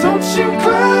 Don't you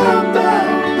climb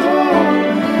down,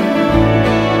 darling.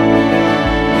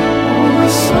 All the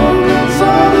summers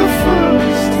are the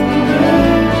first to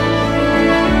end.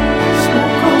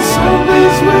 Smoke on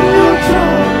Sundays when you're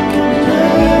drunk and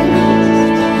dead.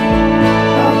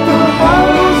 Out the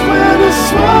hollows where the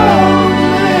swallow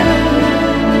lands.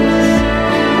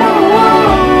 Whoa, whoa.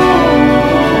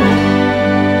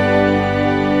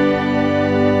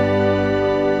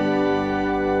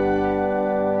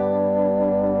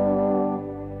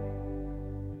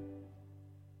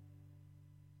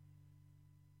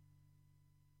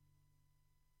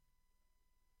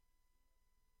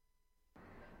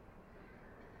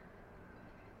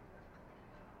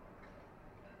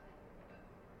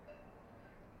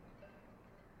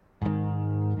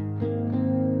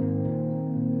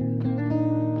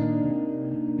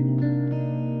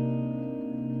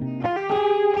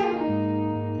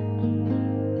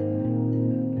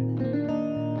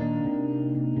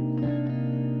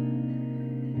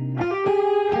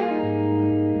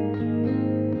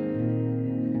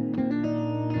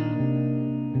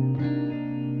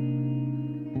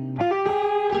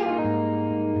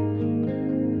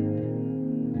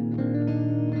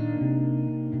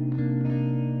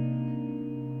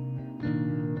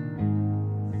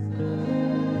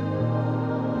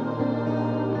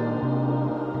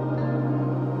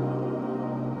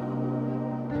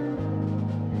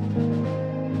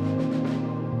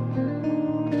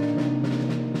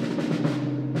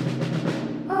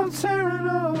 I'm tearing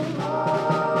up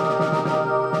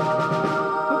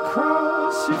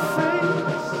across your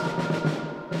face.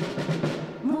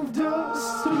 Moved us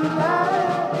to the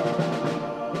light.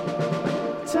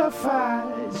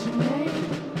 Terrified your name.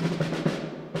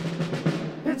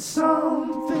 It's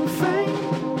something faint.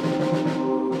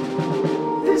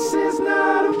 This is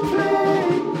not a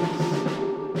place,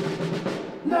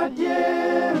 not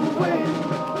yet awake.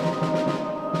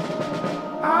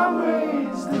 I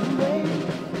raised the lake.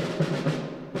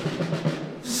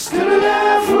 Still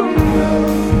alive for you.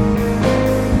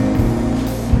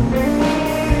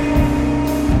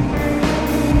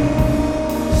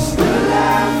 Still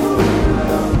alive for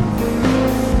you.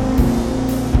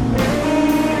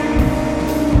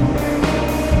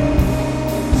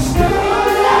 Still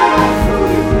alive for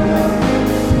you.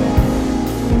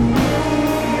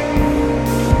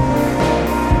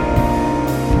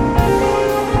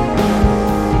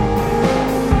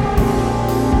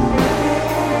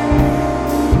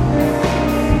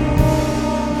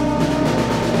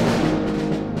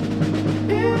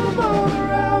 In a motor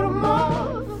out of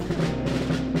moth,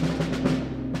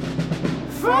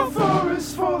 for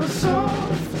forest for the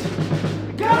soft.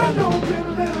 Got an open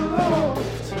little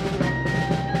loft.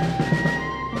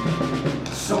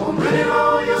 So I'm reading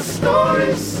all your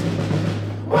stories.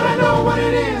 What I know what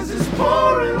it is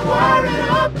pouring, wiring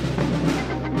up.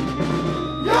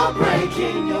 You're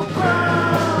breaking your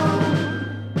ground.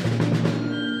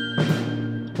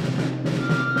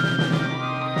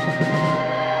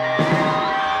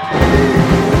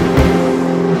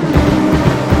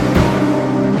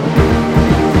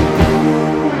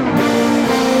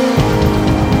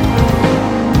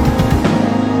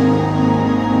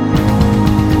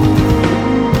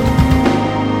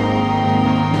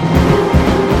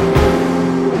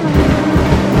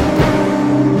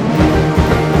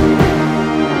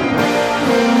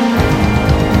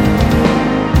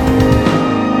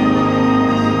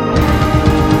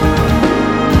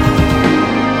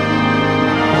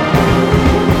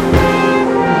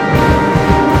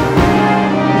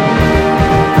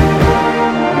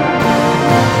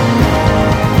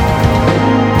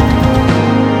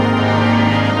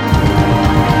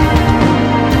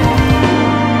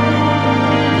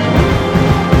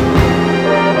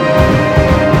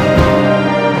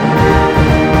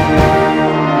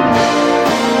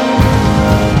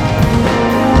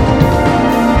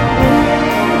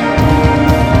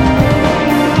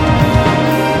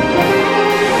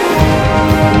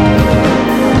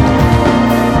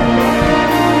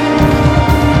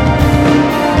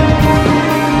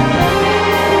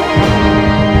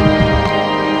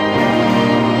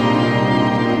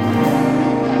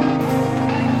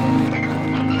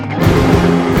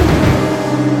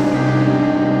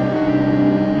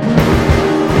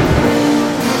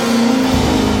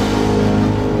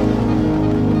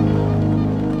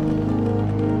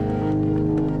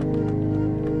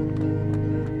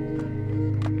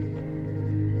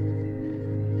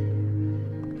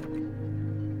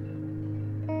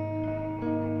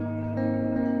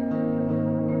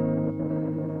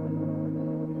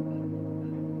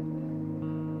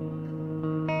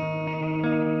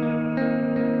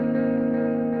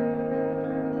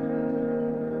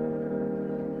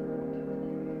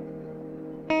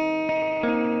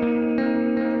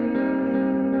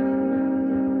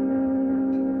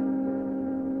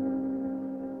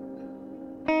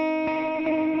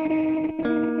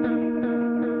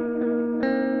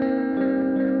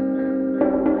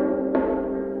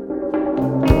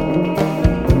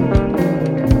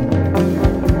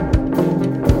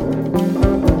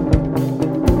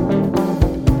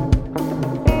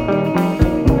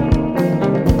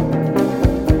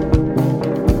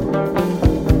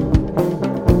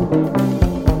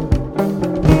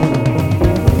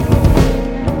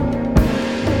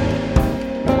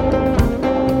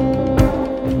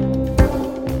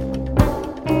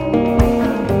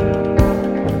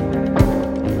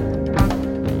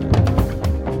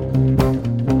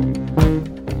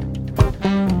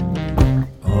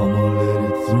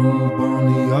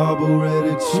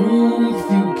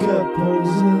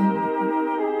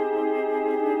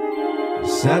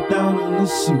 down in the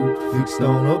suit, fixed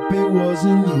on up, it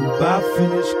wasn't you. By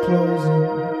finished closing,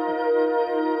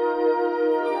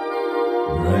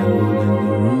 rambled in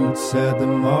the roots, had the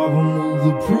marvel move,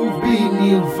 the proof beat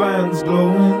Neil Fine's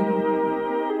glowing.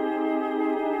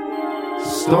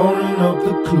 Storing up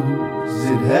the clues,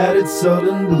 it had its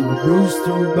southern blue, bruised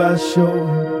through by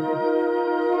showing.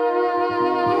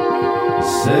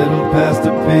 Settle past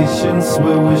the patience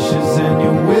where wishes and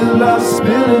your will are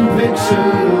spilling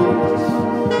pictures.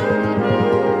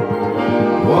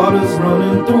 Water's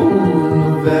running through in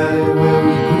the valley where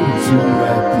we grew to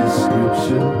write this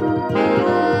scripture.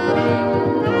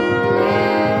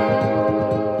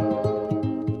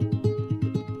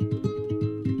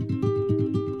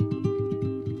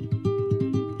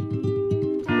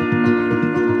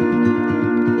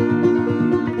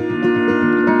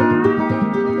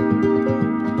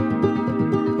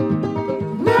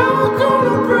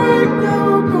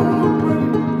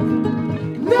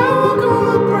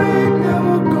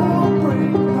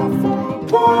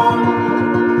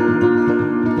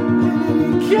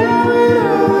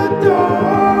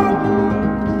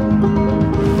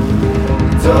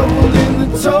 Doubled in the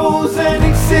toes and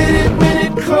exited when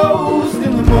it closed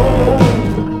in the morning.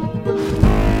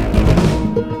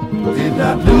 Did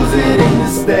not lose it in the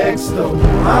stacks though,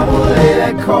 I will lay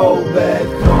that call back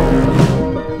home.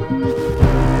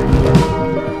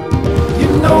 You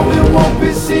know it won't be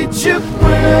chip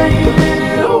when I ain't in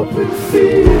an open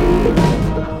field.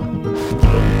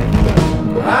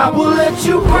 I will let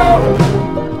you go,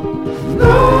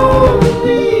 no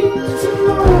need to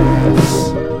notice.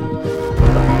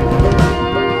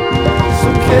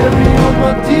 Carry on,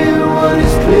 my dear, what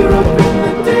is clear up in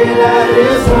the daylight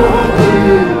is more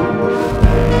clear.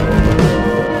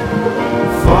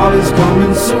 Fall is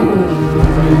coming soon,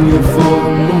 hallelujah for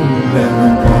the moon, and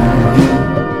I'm gonna hear.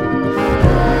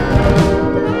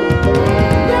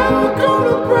 Never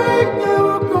gonna break,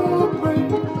 never gonna break.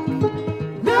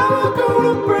 Never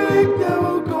gonna break,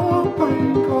 never gonna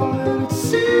break. All that it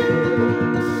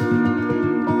seems,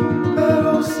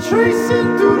 meadows tracing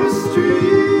through the street.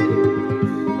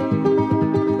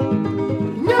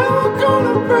 Never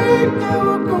gonna break,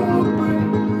 never gonna break.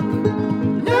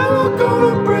 Never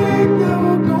gonna break,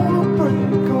 never gonna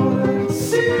break. All that it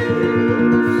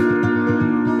seems,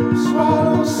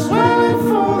 swallows swelling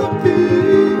for the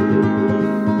beat.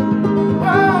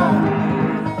 Wow.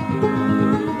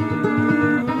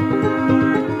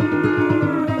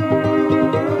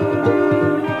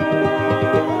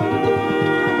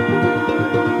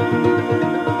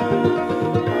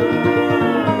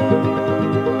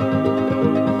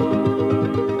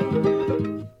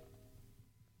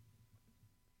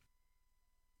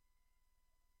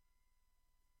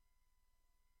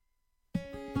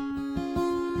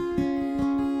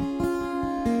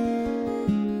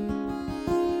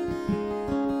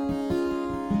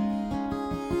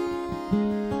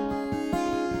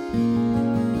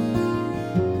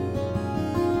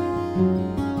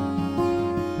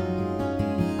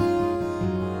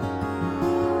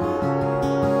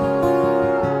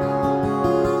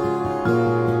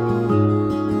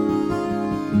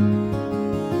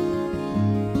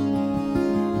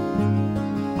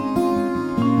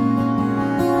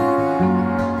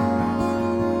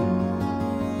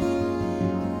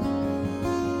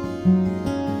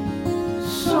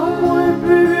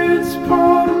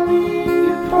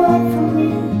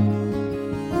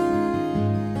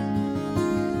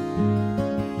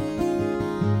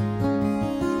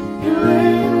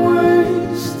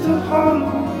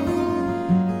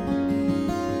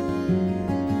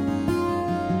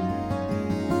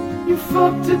 You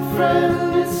fucked it,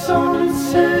 friend, it's on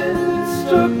its head, it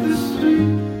struck the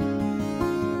street.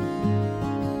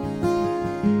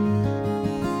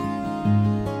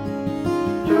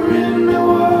 You're in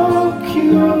Milwaukee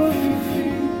off your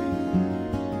feet.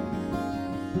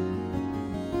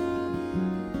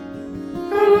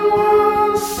 And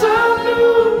once I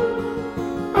knew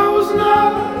I was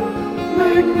not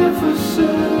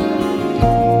magnificent.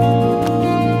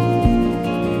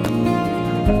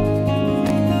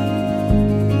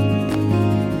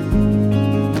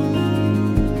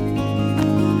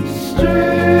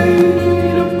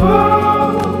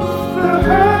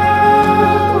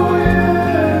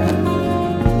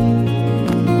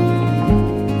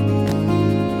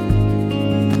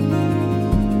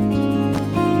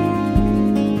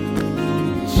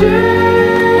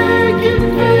 Shake it,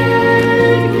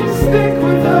 bake and stick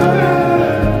with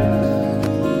her.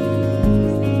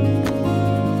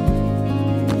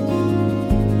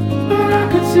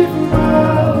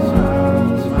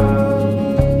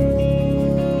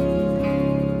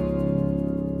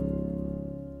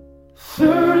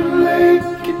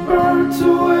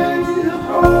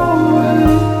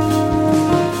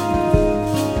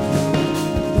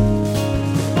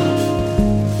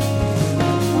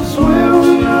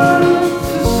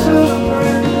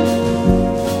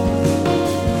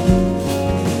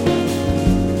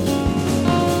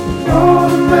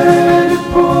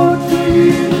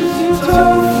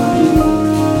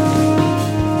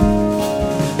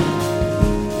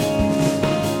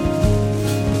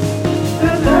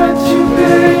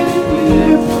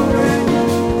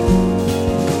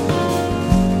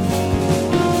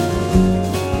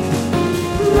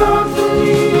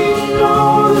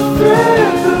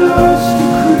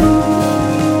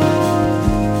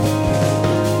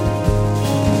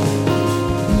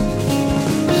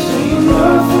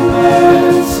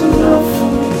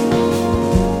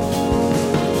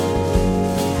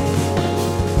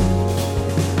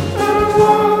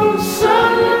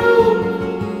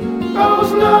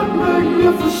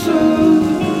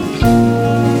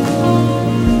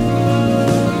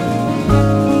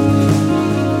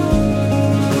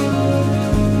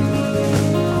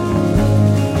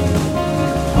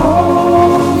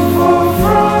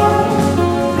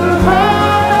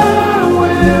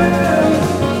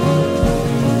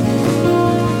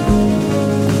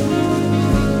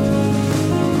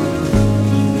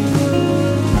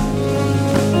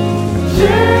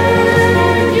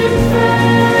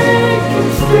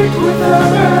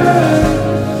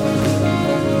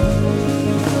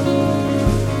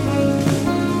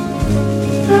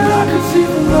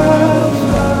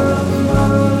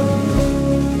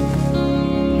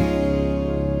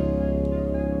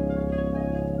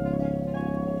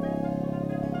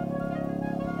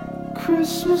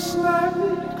 Christmas night,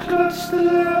 clutch the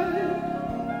light,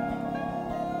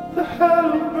 the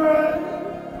hollow bright.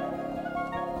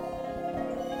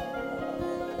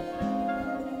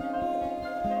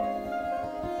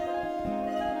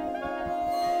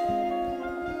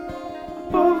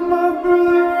 Above my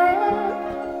brother eye,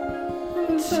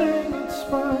 and tangled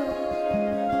spine.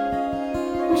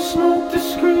 We smoked the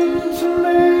screen to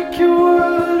make your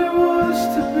world it was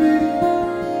to be.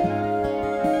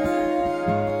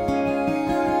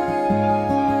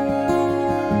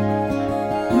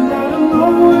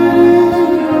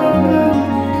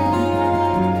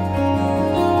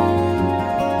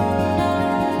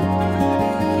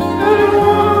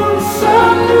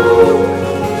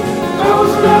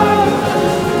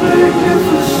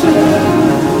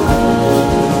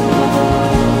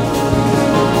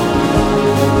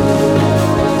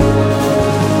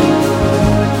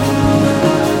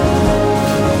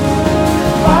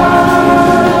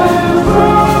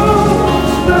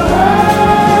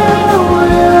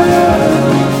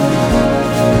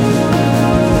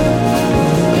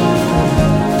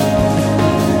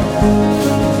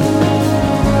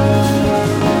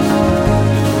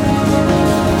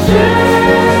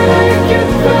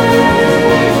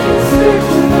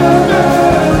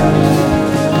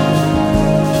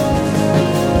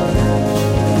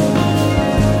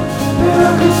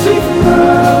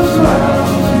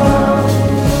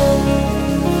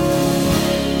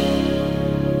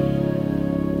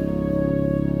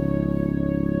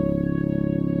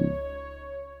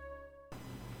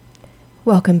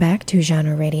 Welcome back to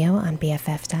Genre Radio on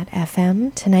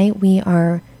BFF.FM. Tonight we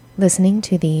are listening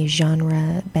to the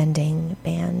genre-bending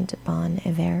band Bon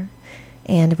Iver,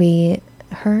 and we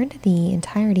heard the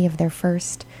entirety of their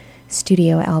first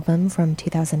studio album from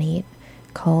 2008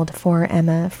 called For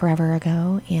Emma Forever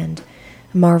Ago, and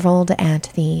marveled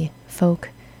at the folk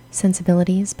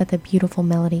sensibilities, but the beautiful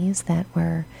melodies that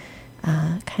were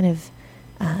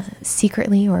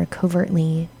secretly or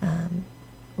covertly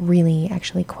really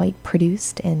actually quite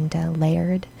produced and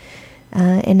layered.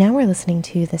 And now we're listening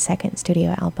to the second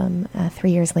studio album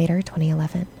 3 years later,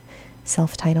 2011,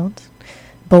 self-titled.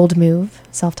 Bold move,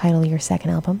 self-title your second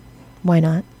album. Why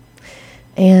not?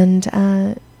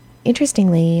 And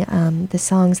interestingly, the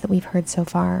songs that we've heard so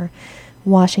far,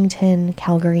 Washington,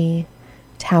 Calgary,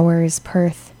 Towers,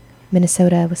 Perth,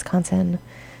 Minnesota, Wisconsin,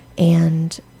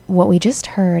 and what we just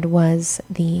heard was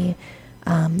the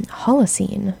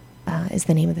Holocene, is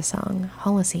the name of the song,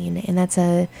 Holocene, and that's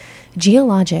a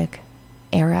geologic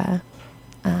era,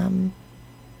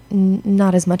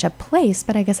 not as much a place,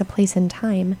 but I guess a place in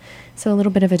time, so a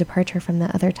little bit of a departure from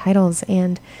the other titles.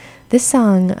 And this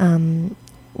song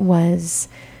was,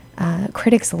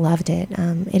 critics loved it.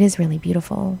 It is really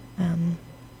beautiful,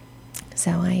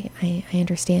 so I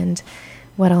understand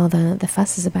what all the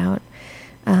fuss is about.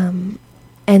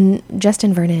 And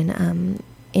Justin Vernon,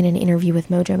 in an interview with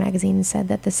Mojo Magazine, said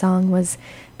that the song was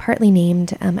partly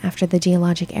named after the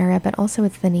geologic era, but also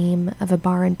it's the name of a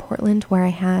bar in Portland where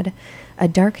I had a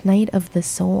dark night of the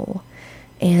soul.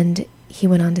 And he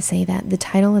went on to say that the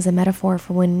title is a metaphor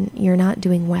for when you're not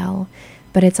doing well,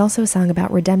 but it's also a song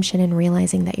about redemption and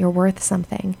realizing that you're worth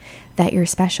something, that you're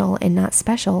special and not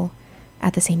special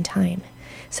at the same time.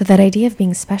 So that idea of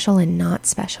being special and not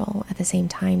special at the same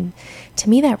time, to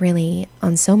me that really,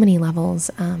 on so many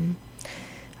levels,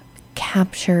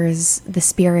 captures the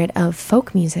spirit of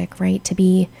folk music, right? To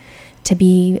be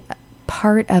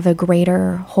part of a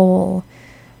greater whole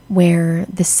where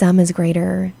the sum is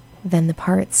greater than the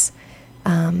parts.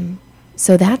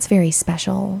 So that's very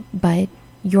special, but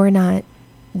you're not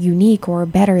unique or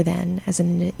better than as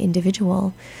an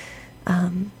individual,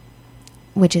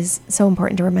 which is so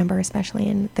important to remember, especially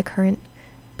in the current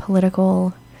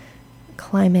political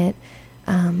climate.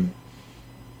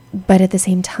 But at the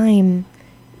same time,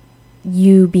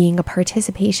 you being a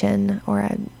participation or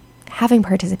having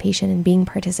participation and being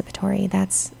participatory,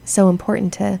 that's so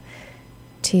important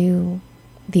to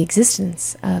the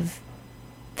existence of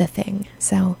the thing.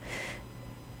 So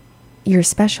you're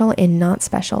special and not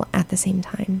special at the same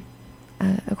time,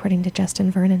 according to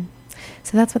Justin Vernon.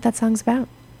 So that's what that song's about.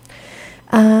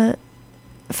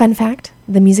 Fun fact,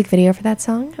 the music video for that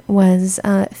song was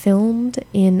filmed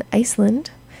in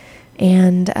Iceland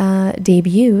and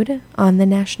debuted on the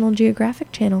National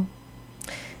Geographic Channel.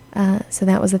 So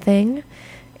that was a thing.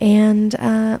 And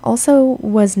also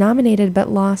was nominated but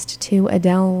lost to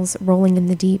Adele's Rolling in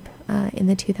the Deep in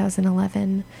the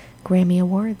 2011 Grammy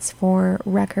Awards for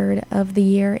Record of the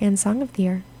Year and Song of the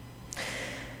Year.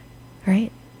 All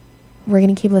right. We're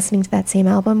going to keep listening to that same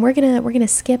album. We're gonna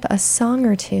skip a song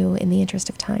or two in the interest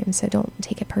of time, so don't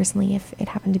take it personally if it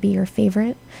happened to be your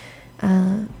favorite.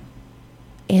 And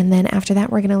then after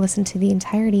that, we're going to listen to the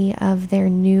entirety of their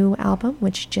new album,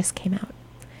 which just came out.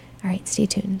 All right, stay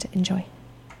tuned. Enjoy.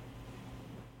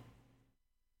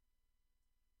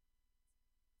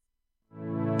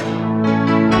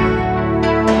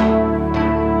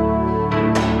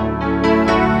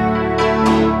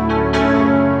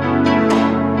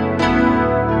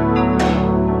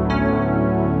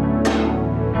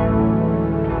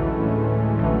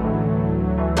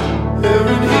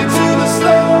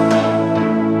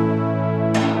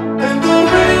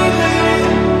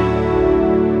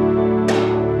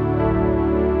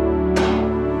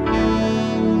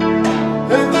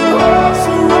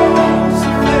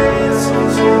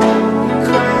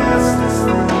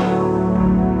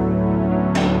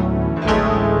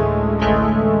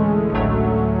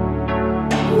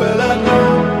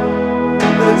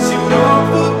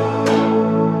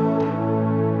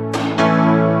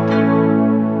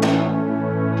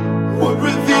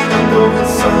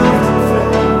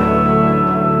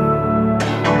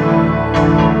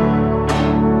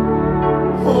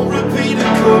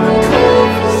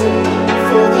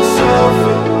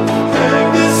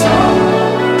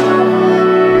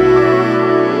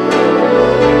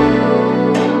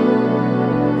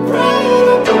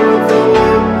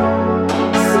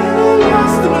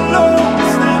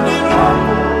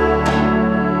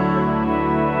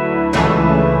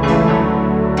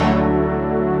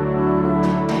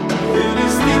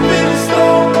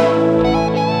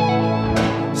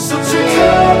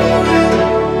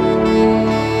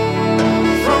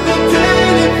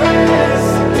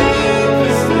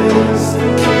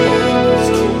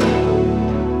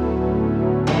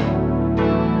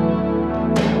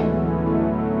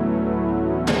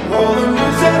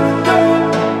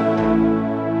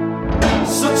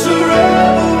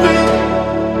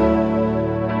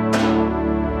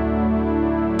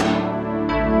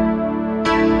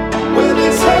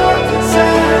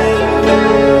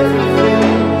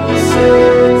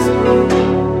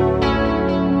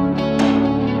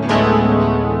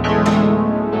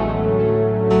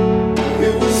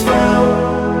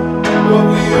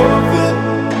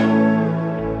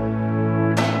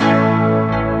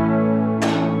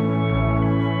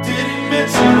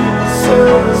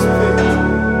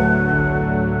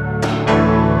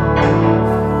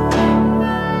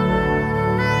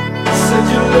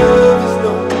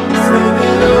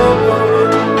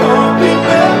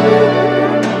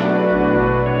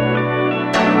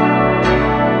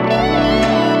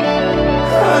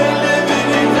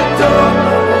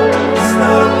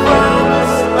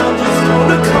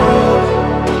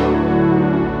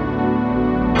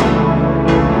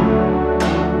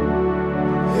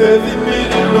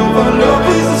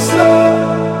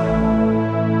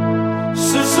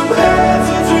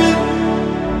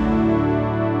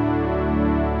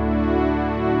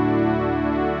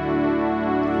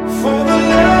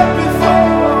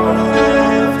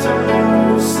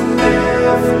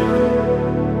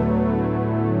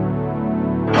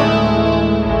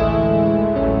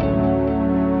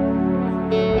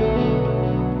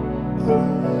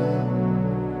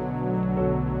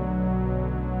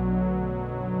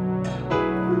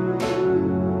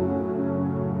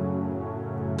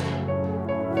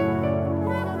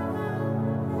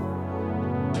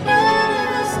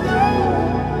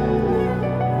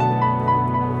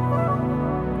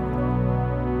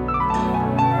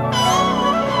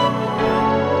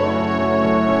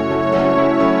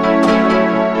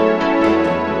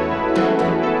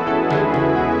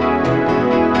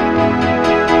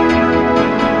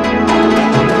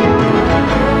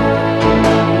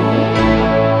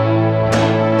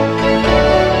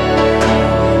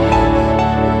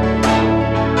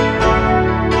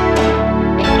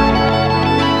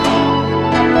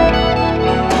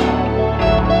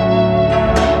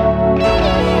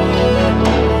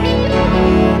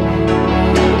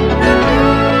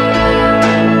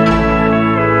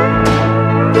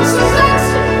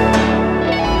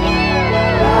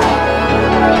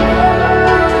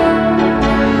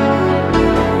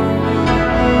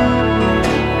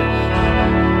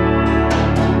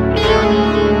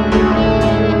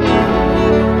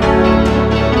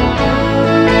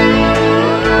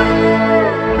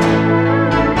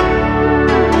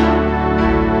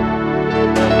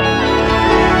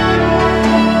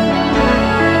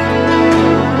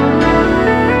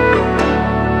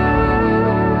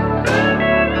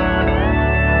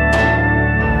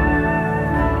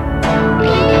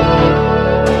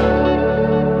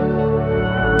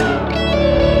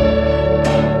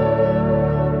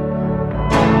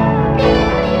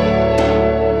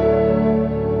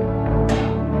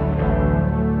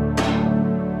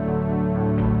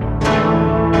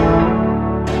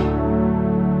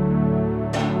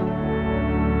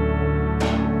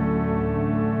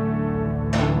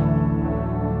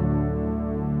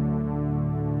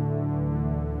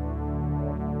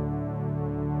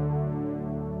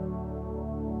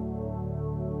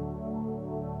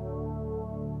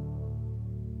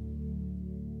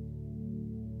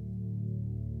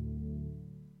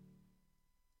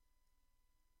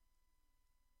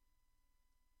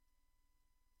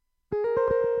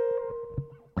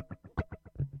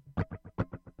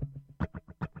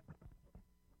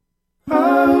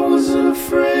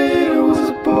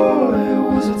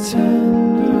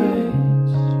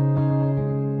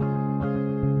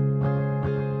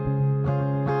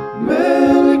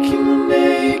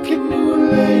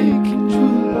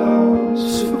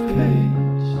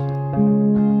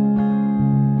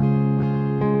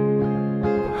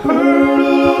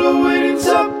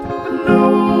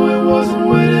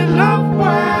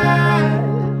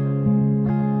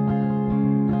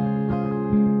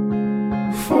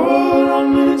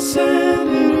 said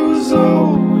that it was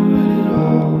over, it'd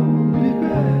all be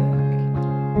back.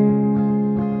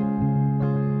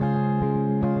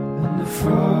 And the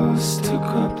frost took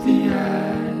up the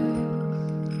ice,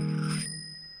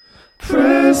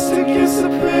 pressed against the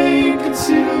pain, could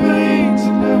see the veins,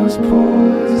 and there was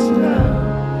poison out.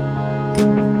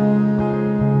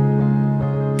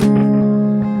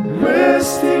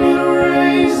 Resting in a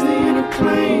raise, the inner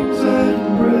claims I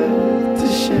hadn't breath to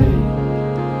shake.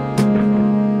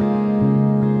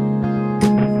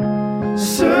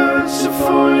 Searching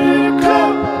for it in a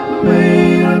cup,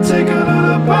 maybe I'll take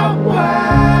another bite.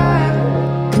 Wide.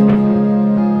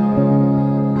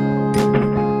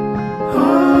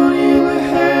 Honey in the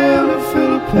hair that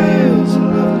fill the pails of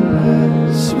love and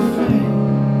less so faint.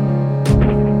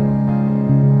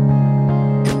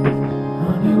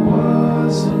 Honey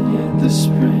wasn't yet the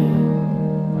spring.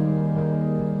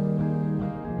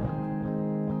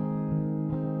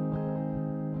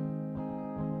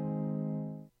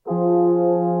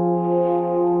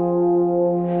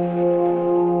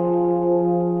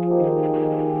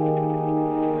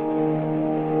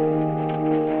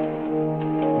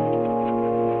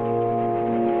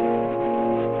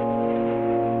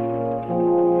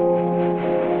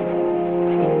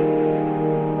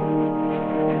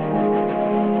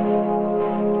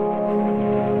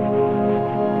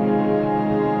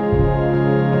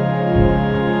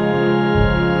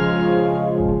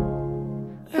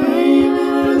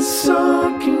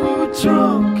 Sunk and we were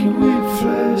drunk and we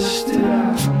fleshed it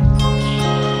out.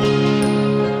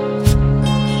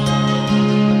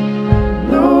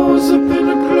 Nose up in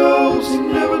the clothes, you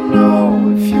never know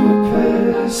if you were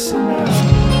passing out.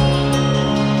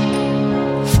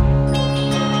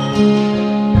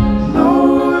 No,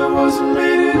 it wasn't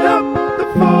made it up, the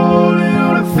falling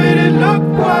on the faded look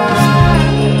wide.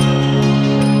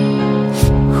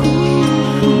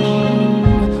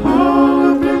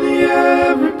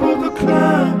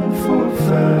 Climbing for a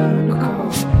final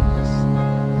cause.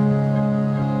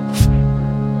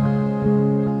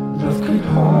 Love could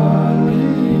hardly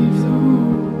leave the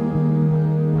room.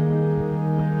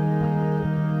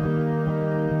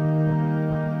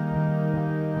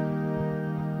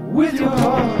 With your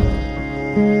heart.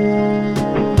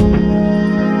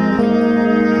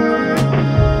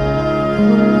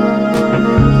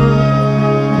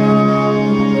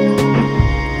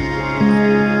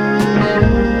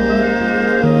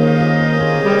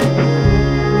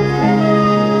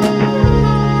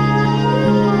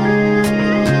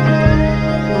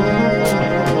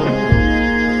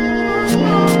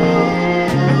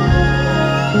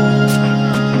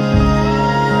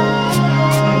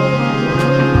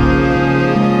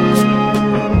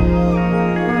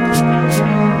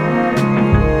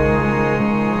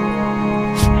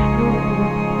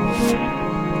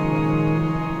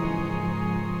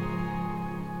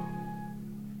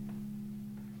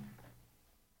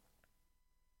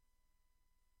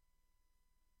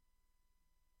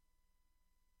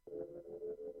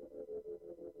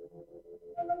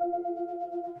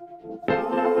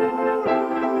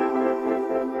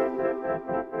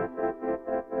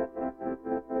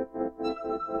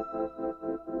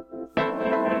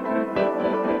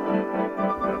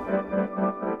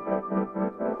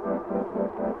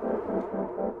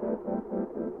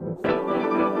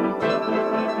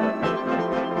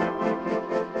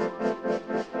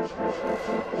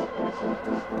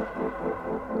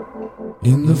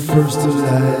 In the first of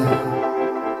light,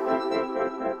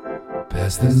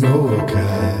 past the lower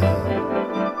kind,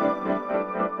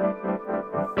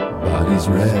 bodies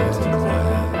wrapped in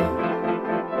white.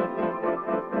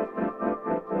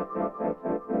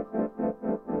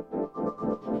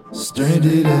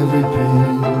 Stranded every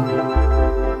pain,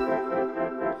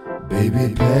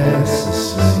 baby past the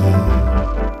same.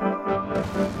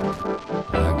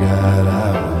 I got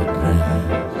out of the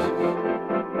grave.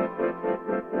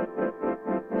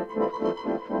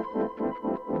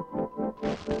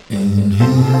 In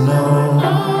here now,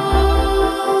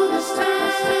 all this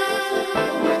time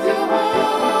with your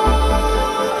heart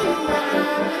in mine.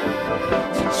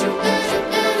 Did you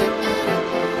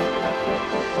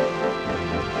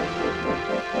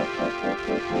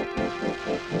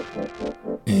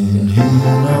in here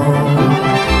now, all the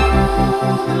leaves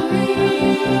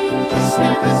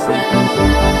never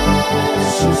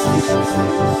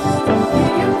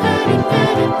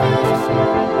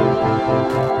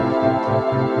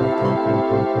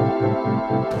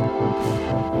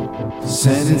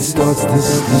Sand it starts to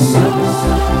steam.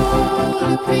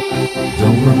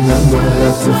 Don't remember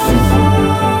how to feel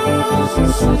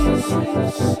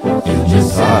in your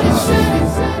body.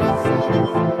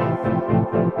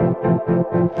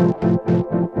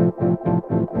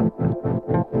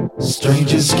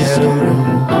 Strangers scatter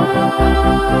room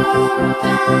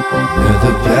near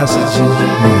the passage in the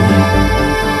moon.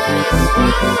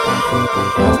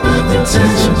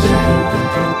 Intention.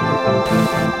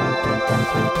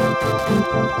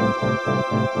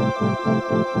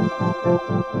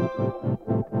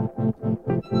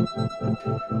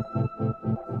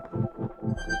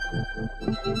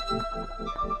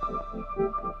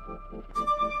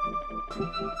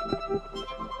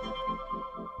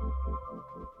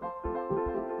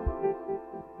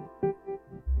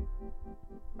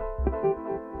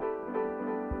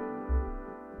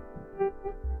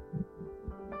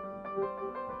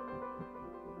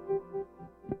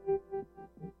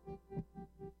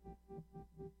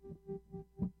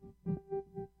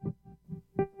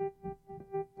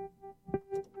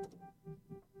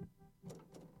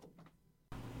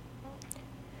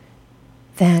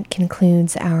 That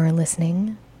concludes our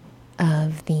listening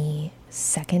of the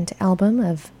second album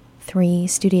of 3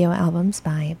 studio albums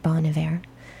by Bon Iver.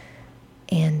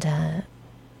 And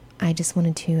I just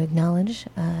wanted to acknowledge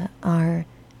our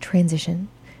transition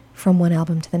from one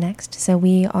album to the next. So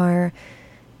we are,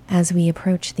 as we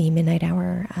approach the midnight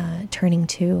hour, turning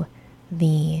to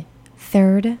the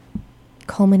third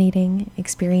culminating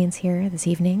experience here this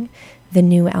evening, the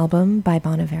new album by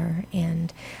Bon Iver.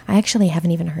 And I actually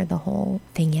haven't even heard the whole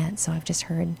thing yet, so I've just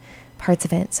heard parts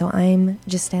of it. So I'm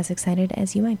just as excited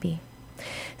as you might be.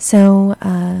 So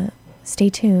stay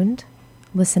tuned,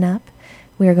 listen up.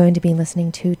 We are going to be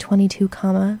listening to 22,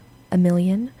 a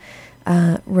Million,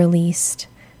 released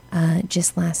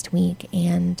just last week.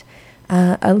 And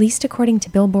at least according to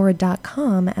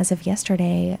Billboard.com, as of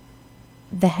yesterday,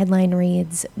 the headline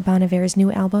reads, Bon Iver's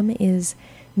new album is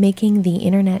making the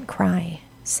internet cry.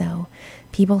 So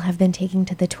people have been taking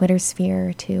to the Twitter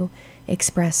sphere to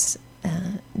express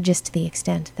just to the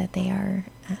extent that they are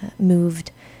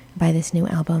moved by this new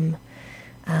album.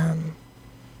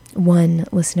 One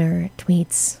listener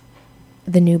tweets,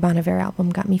 the new Bon Iver album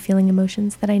got me feeling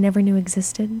emotions that I never knew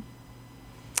existed.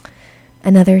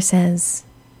 Another says,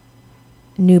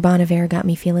 new Bon Iver got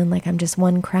me feeling like I'm just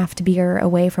one craft beer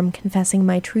away from confessing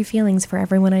my true feelings for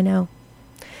everyone I know.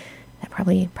 That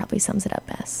probably sums it up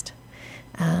best.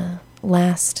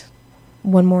 Last,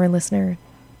 one more listener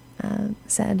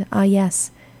said,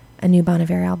 yes, a new Bon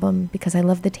Iver album because I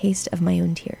love the taste of my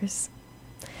own tears.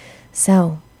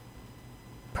 So,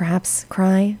 perhaps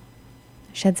cry,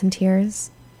 shed some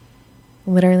tears,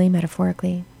 literally,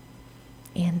 metaphorically,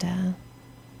 and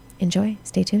enjoy.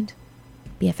 Stay tuned.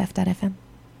 BFF.FM.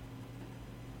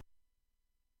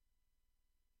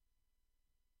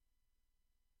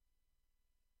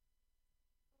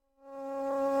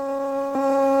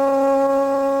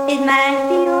 It might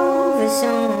be over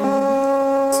soon.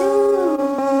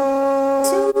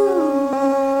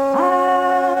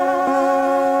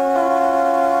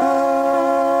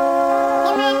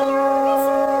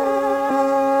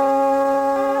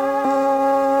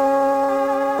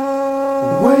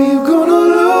 Where you gonna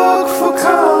look for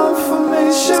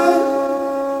confirmation?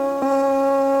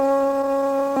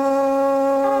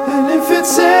 And if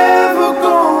it's ever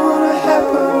gonna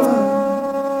happen.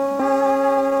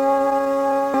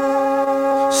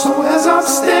 So as I'm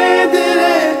standing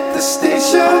at the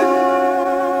station,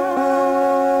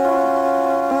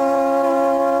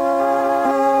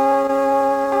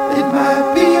 it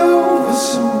might be over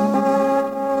soon.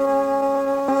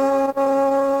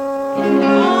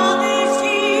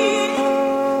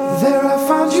 There I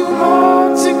found you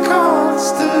marked in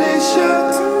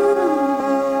constellations.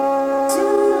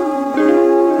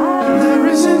 There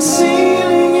isn't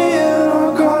ceiling in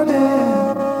our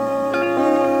garden.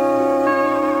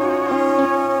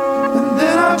 And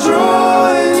then I draw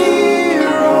an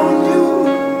ear on you.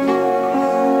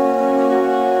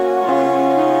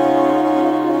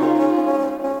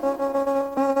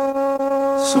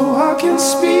 So I can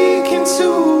speak into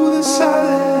the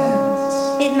silence.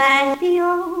 It might be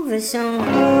over soon.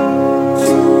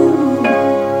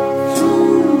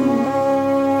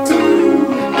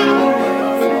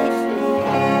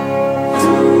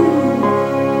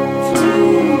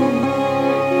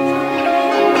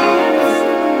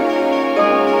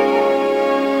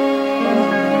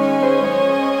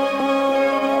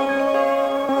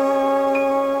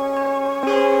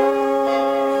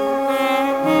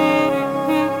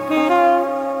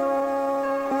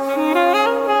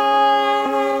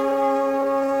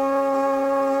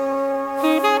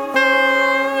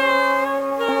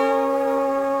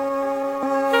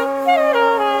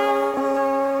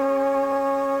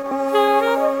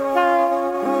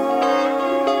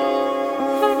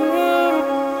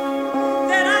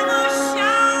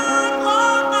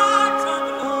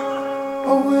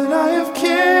 Oh, when I have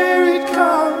carried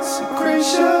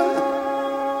consecration,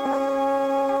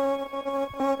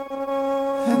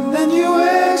 and then you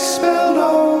expelled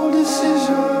all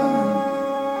decision.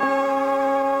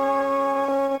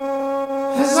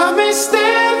 As I may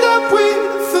stand up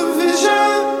with a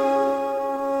vision,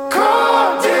 call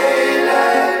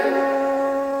daylight,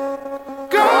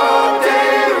 call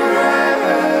daylight.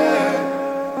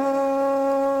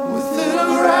 Within a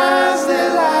rise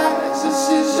there lies a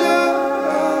scissor.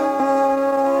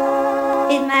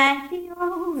 It might be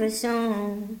over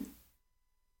soon.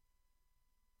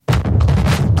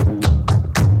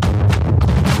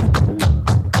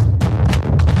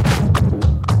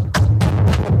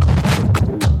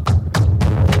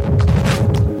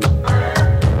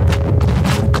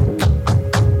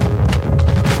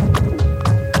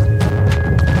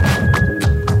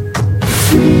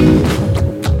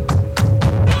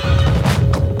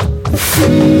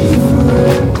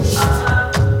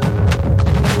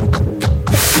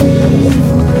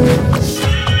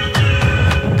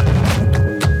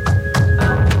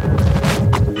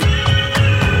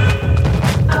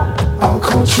 I'll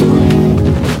control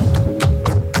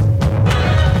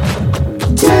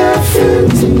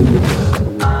deafening,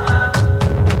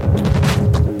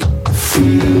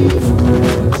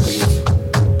 feverish.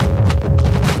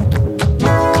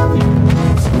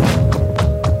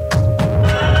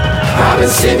 I've been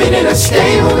sitting in a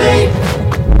stalemate,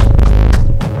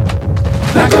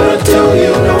 not gonna do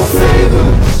you no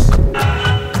favors,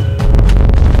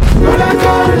 but I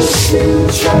gotta see you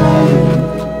trying.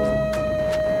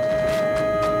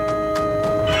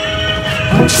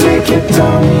 I'll take it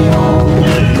down your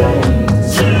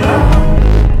lanes around.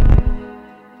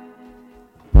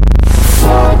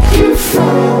 Fuck you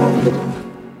from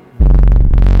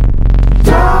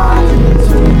dying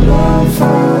to love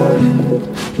fighting.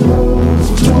 Love,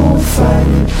 don't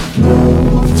fight it.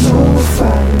 Love, don't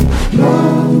fight it.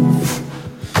 Love.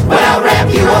 But I'll wrap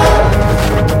you up.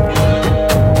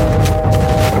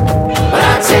 But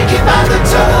I'll take it by the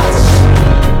touch.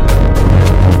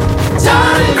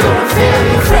 Darling, you're a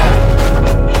fairy crap.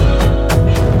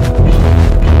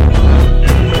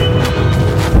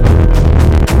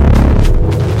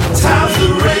 Time's the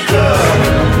raker,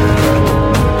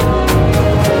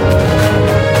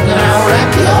 and I'll wrap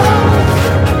you up.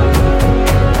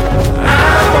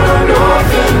 I'm an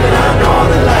orphan and I know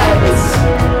the lights.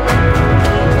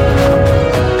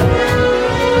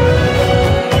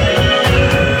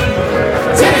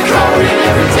 Daddy calling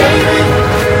every day.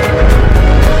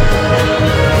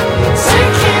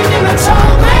 Sinking in the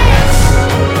tall grass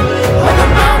like a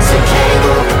mountain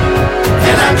cable,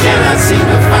 and I cannot seem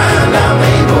to find I'm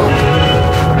able.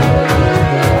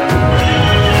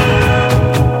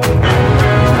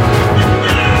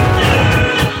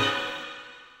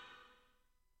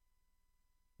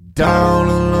 Down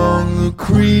along the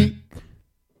creek,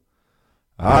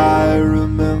 I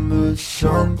remember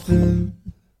something.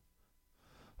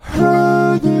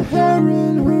 Heard the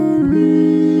heron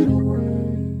hurried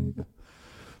away.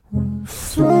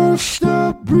 First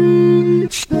I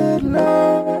breached that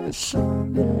last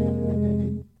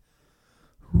Sunday.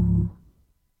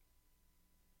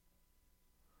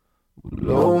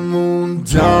 Low moon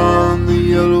down the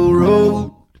yellow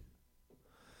road,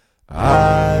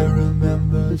 I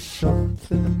remember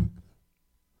something.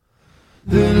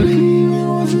 That leaving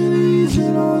wasn't easy,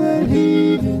 all that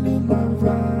heaving in my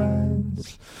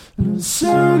rise. And I'm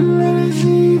certain that it's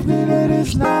evening, that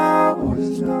it's now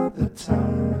is not the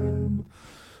time.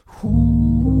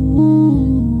 Ooh.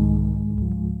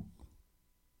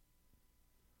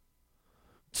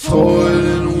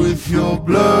 Toiling with your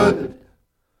blood,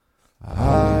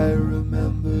 I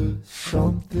remember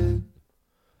something.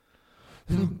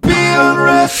 And being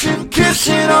rushing,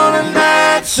 kissing on a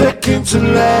night, second to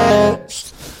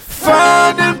last.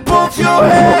 Finding both your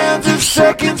hands if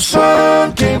second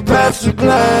sun came past the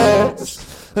glass.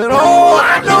 And oh,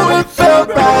 I know it felt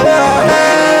right, I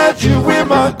had you in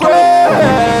my grasp.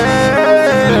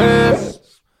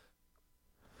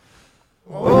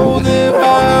 Oh, then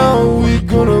how are we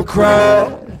gonna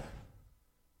cry?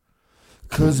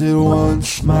 'Cause it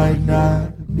once might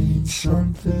not mean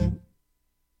something.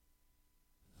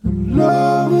 And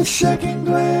love a second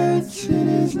glance, it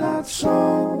is not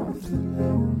something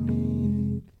that we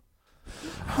need.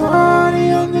 Honey,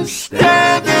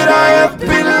 understand that I have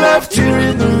been left here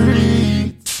in the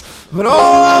reeds, but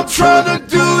all I'm trying to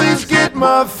do is get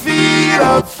my feet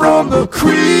up from the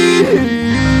creek.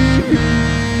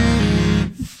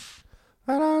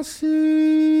 And I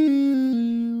see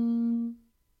you.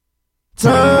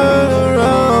 Turn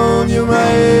around, you're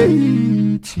my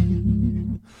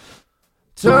 18.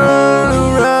 Turn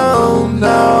around,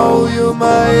 now you're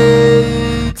my 18.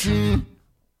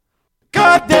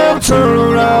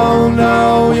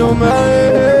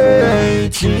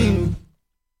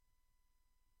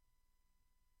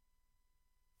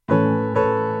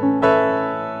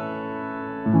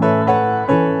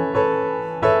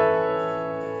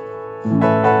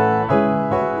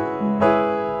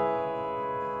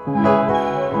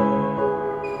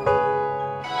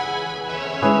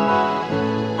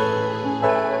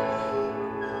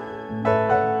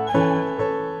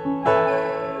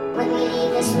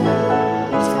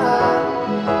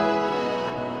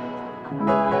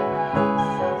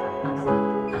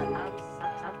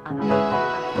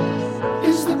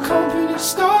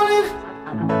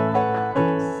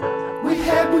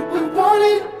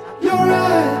 your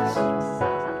eyes.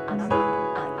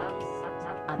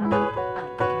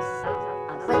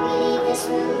 When we leave this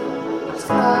room, it's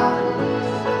gone.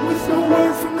 With no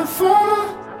word from the former,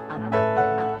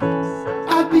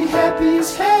 I'd be happy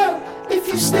as hell if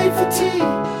you stayed for tea.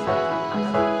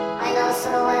 I know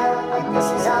so well that this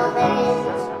is all there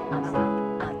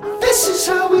is. This is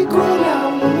how we grow now,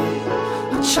 woman.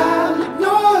 A child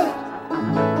ignored.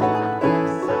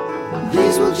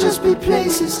 These will just be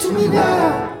places to me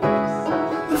now.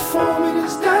 The foreman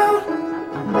is down.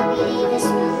 When we leave this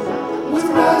room, We're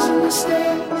rising the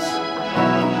stairs.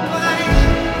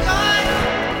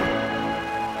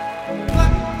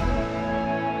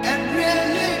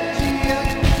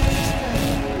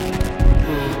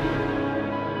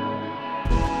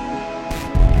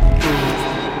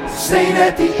 Staying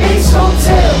at the Ace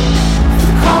Hotel, if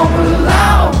the call would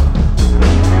allow,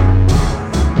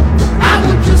 I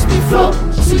would just be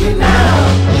floating to you now.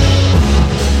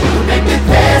 It would make me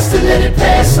pass to let it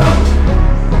pass on.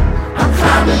 I'm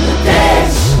climbing the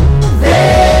dash,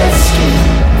 that scheme.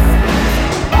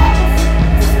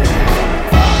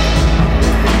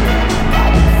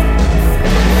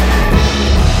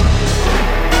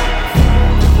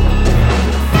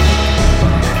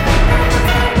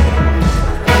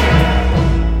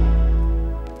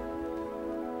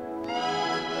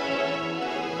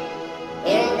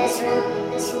 here in this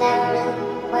room, this narrow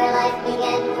room, where life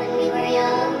began when we were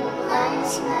young, I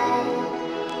smile.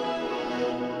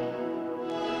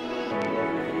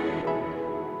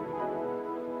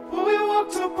 When we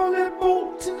walked up on that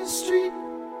boat in the street,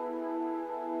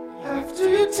 after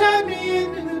you tied me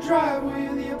in the driveway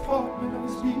of the apartment I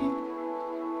was beat,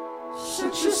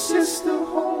 sent your sister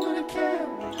home in a cab.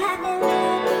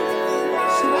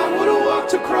 Said I would've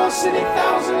walked across any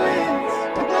thousand lands.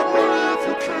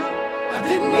 I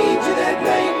didn't need you that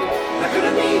night, not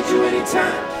gonna need you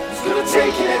anytime. Just gonna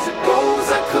take it as it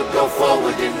goes. I could go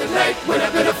forward in the night when I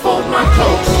better fold my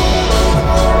clothes.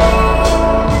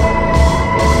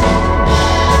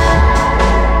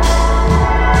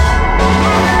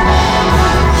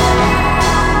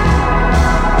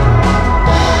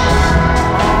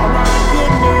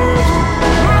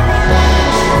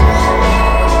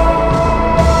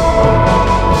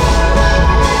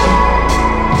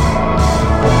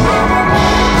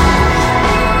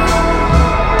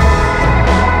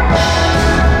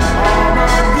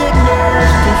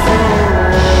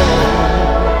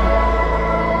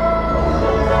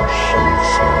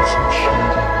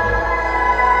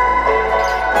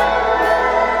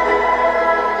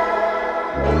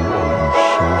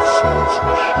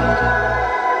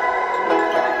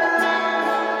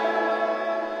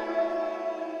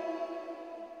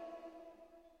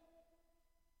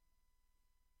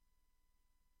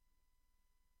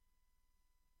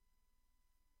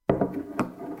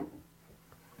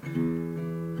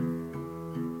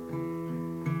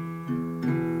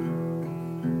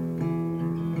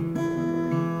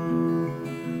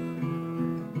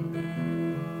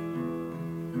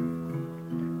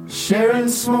 Sharing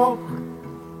smoke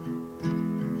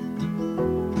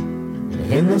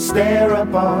in the stare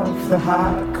up off the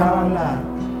hot car lot.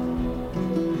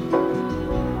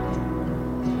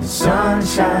 The sun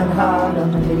shine hard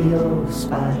on the video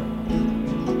spot.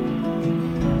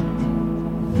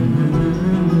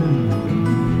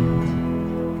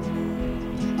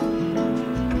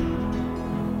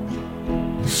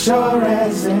 Sure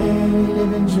as any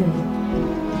living dream,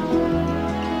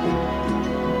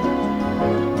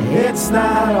 it's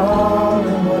not all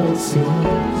in what it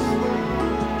seems,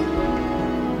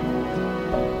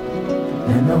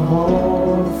 and the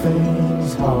whole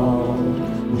thing's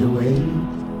hauled away.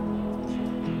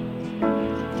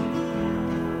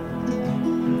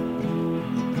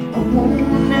 A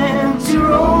woman empty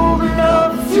rolling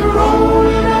up, you're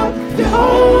rolling up, you're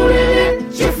holding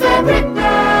it, your fabric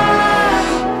now.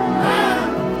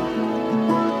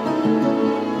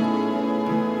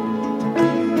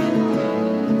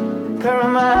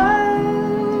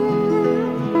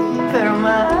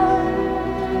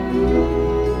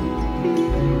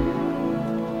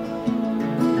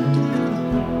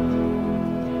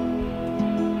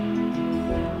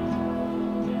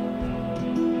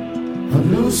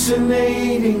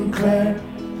 Hallucinating Claire,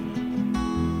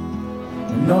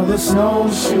 know the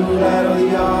snowshoe out of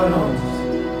yards,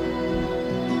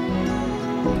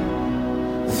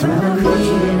 through the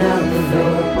cleaning out the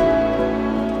door.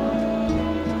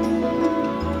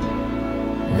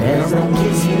 There's no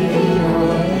kissing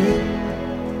anymore.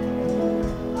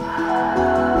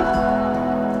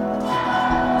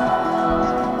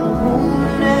 A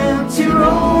woman empty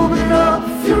rolling up,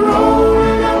 you're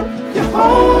rolling up, you're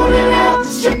holding out,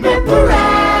 stripping parade.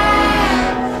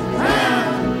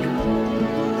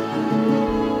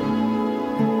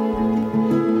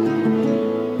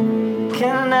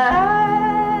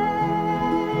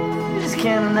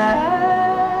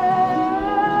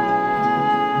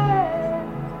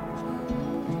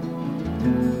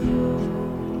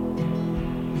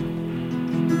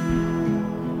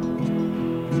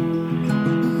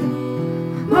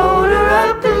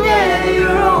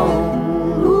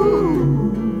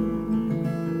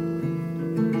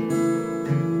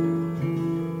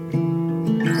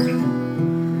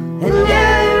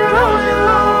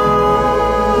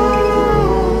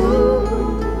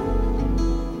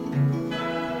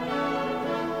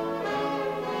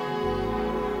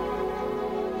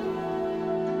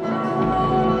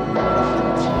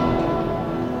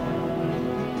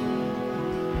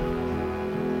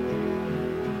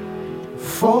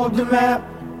 called the map,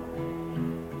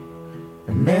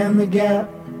 and then the gap.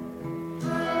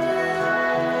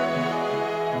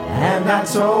 And I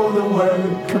told the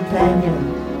word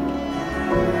companion,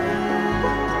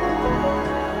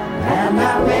 and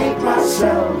I make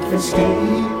myself escape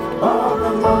on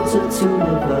a multitude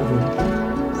of others.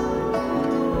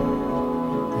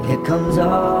 It comes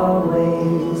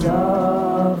always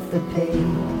off the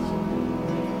page.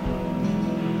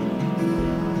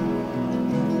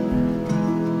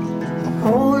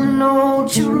 Holding on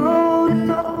to you wrote,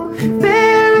 no,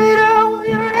 buried on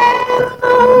your head,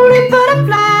 only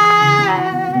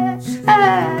butterflies.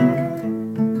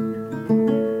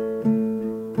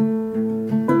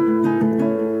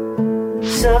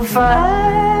 So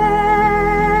fine,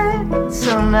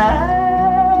 so nice.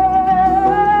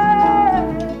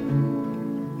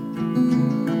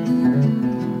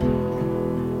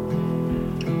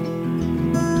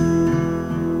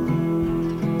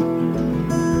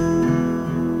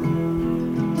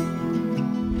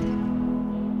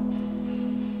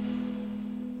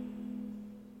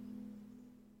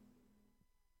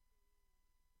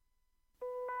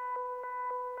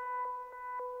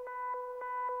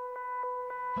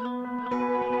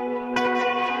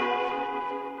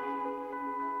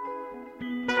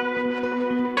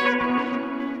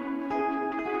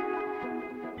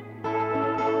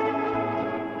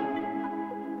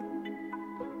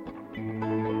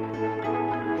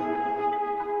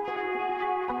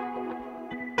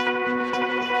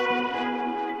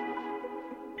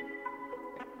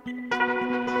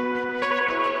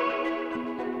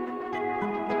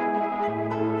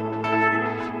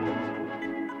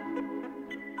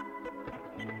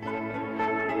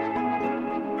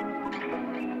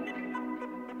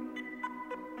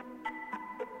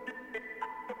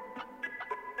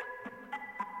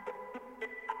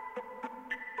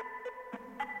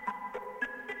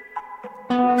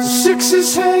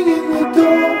 Sixes hanging the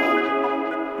door.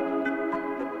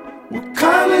 What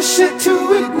kind of shit to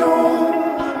ignore?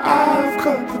 I've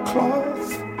cut the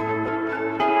cloth.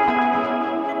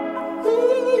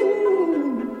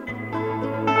 Ooh.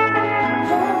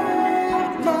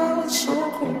 My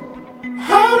circle.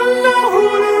 How to know who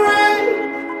to rate?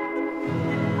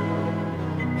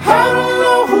 How to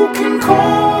know who can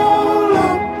call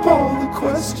up all the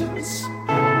questions?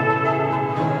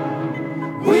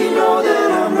 We know that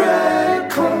I'm ready,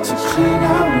 come to clean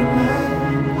out the night.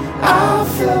 I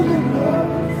fell in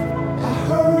love, I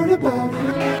heard about it.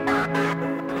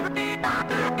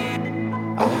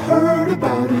 I heard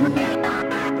about it.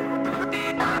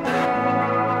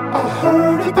 I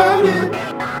heard about it.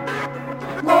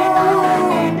 Oh.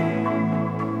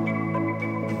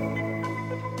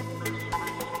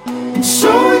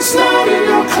 So it's not in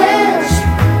your class.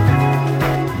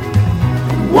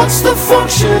 What's the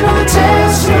function of the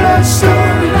test? Well, that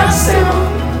story not still.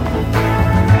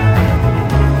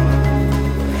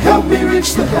 Help me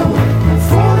reach the help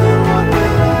for the one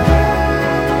will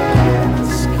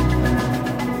ask.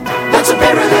 Let's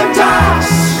bury them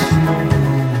dice.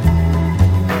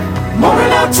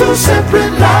 Mooring out two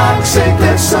separate logs, ain't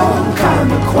there some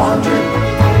kind of quandary?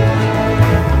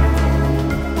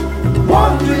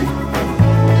 Wandering,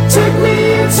 take me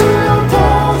into your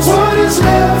palms. What is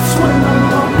left when I'm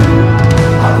hungry?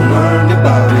 I learned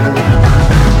about it.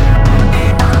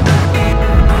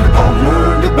 I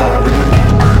learned about it.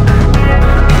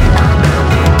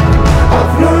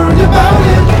 I've learned about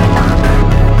it.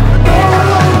 Oh.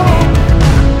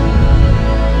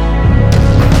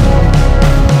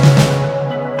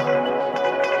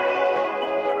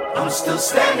 I'm still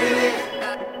standing in.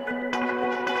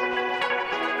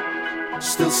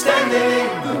 Still standing in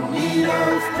the need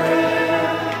of prayer.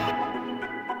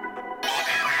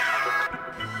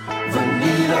 The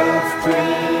need of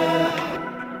prayer.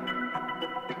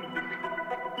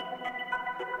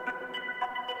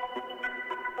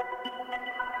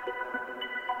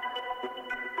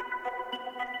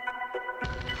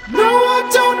 No, I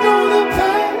don't know the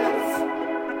path.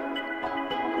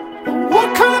 But what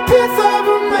kind of path of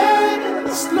a man?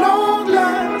 It's long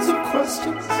lines of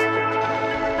questions.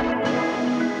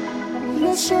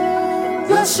 Lessons,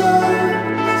 lessons.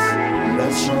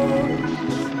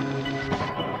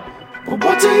 But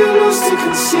what do you lose to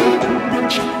conceive?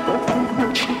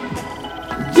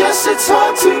 Yes, it's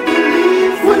hard to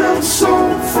believe without a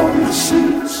soul for your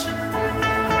sleeves.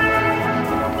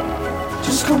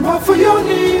 Just come out for your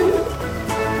knee.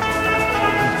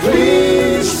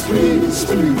 Please, please,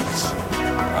 please.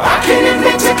 I can't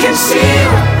admit to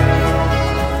conceal.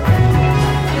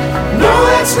 No,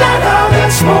 that's not how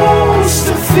that's supposed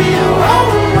to feel. Oh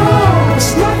no,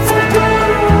 it's not for good.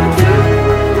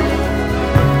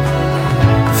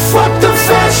 Fuck the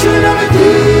fashion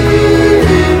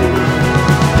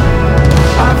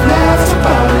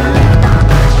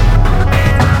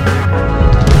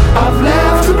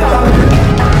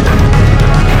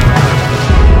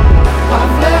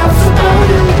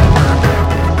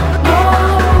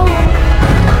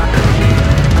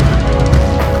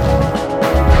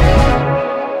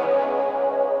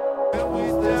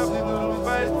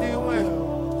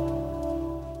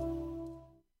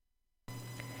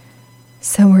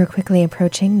quickly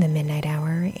approaching the midnight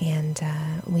hour, and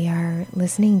we are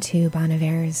listening to Bon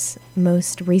Iver's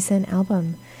most recent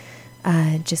album.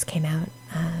 Just came out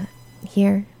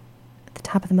here at the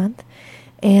top of the month,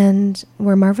 and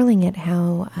we're marveling at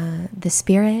how the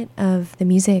spirit of the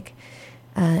music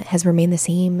has remained the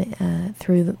same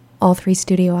through all three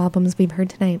studio albums we've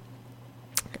heard tonight.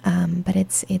 But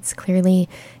it's clearly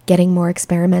getting more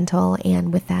experimental,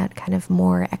 and with that kind of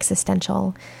more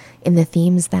existential in the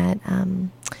themes that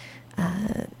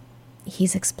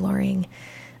he's exploring.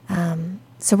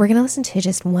 So we're going to listen to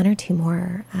just one or two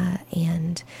more,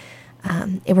 and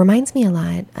it reminds me a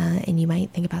lot, and you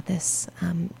might think about this,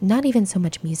 not even so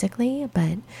much musically,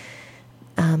 but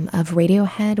of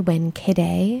Radiohead when Kid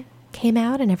A came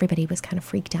out, and everybody was kind of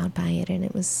freaked out by it, and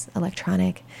it was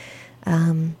electronic.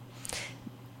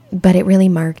 But it really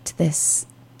marked this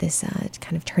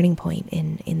kind of turning point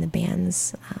in the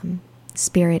band's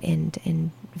spirit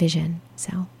and vision.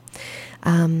 So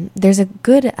there's a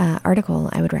good article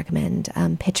I would recommend.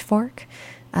 Pitchfork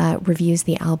reviews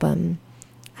the album,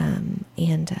 and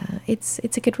it's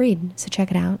a good read. So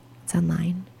check it out. It's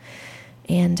online.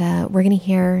 And we're going to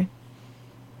hear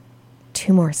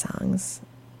two more songs.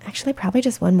 Actually, probably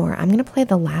just one more. I'm going to play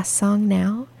the last song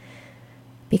now,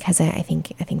 because I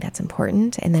think that's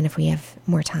important. And then if we have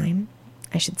more time,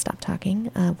 I should stop talking.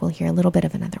 We'll hear a little bit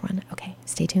of another one. Okay,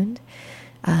 stay tuned.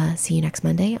 See you next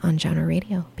Monday on Genre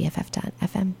Radio,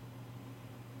 BFF.FM.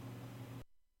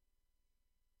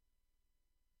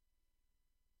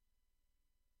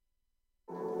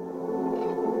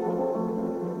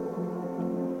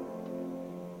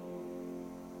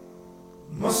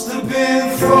 Must have been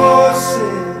forces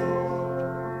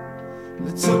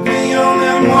that took me on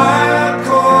them wild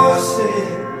courses.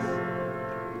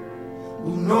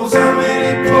 Who knows how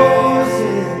many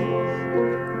poses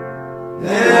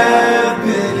that I've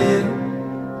been in.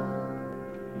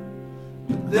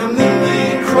 But them the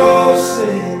main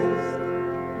crosses,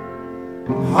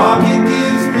 hockey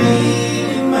gives me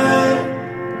mind.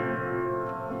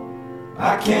 I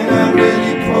cannot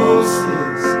really post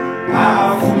this,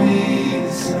 I'll flee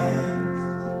the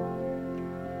signs.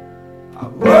 I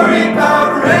worry about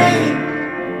rain,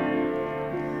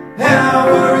 and I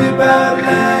worry about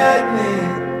lightning,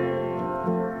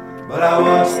 but I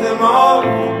watch them all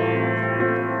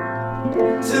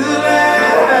till the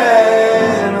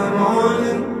light of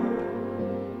morning,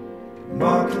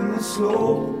 marking the slow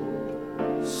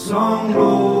song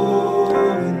low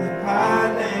in the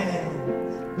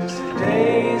highlands. The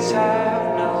days have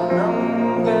no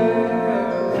numbers.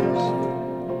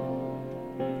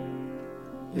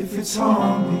 If it's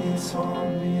on me, it's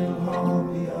on me, it'll harm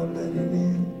me, I'll let it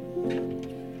in.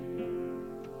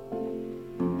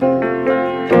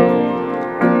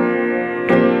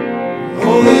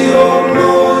 Only your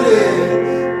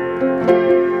motives,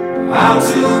 how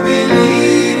to be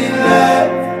leading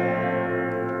life.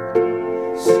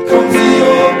 Succumb to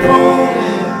your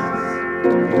opponents,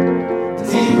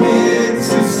 demons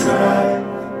to strife.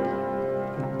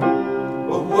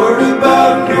 But worry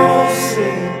about no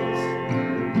sense,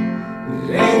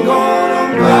 it ain't gonna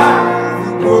buy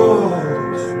the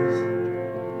groceries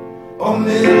or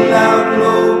middle out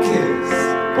locusts,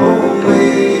 or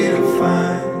way to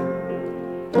find.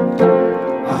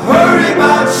 I worry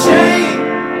about shame,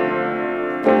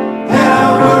 and I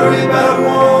worry about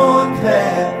one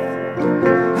path,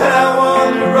 and I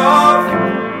wander off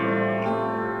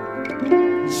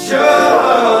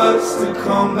just to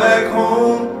come back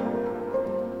home.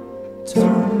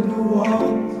 Turn the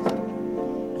walls,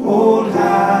 hold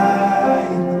high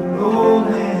in the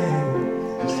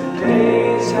lowlands. The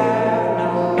days have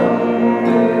no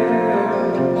numbers.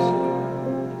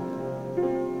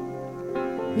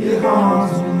 It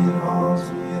haunts me, it haunts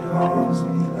me, it haunts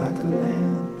me like a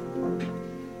lamb.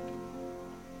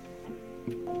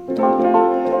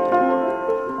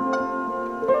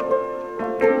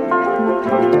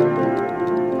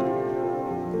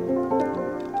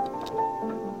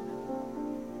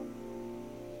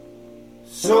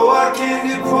 So I can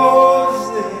depose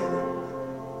them,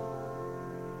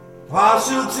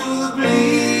 partial to the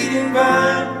bleeding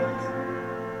vine.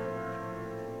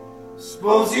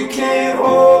 Suppose you can't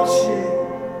hold shit,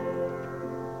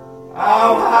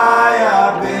 how high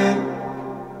I've been.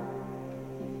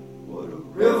 What a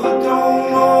river don't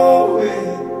know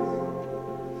it,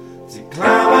 to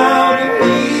climb out and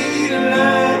lead a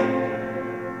line,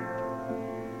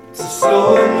 to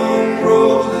slow them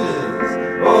roses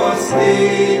or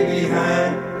stay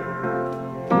behind.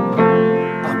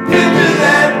 I've been to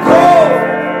that cold,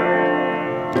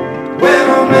 where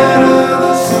no matter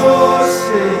the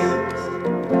sources,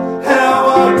 and I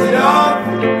walked it off.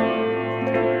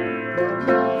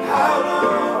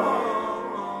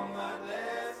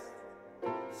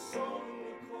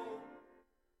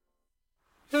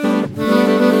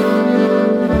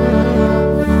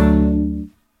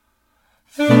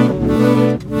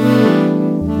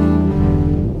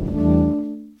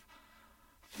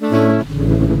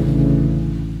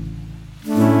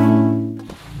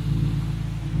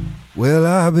 Well,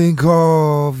 I've been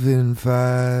caught in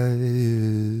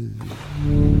fire.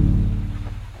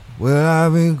 Well,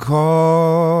 I've been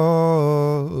caught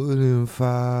in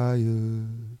fire.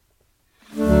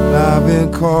 I've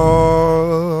been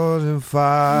caught in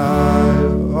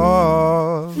fire.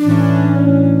 Oh.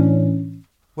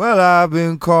 Well, I've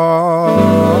been caught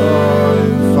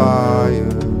in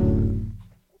fire.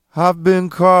 I've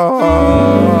been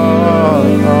caught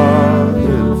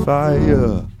in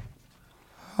fire.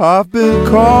 I've been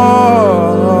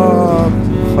caught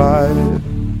in fire.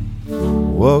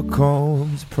 What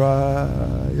comes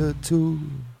prior to?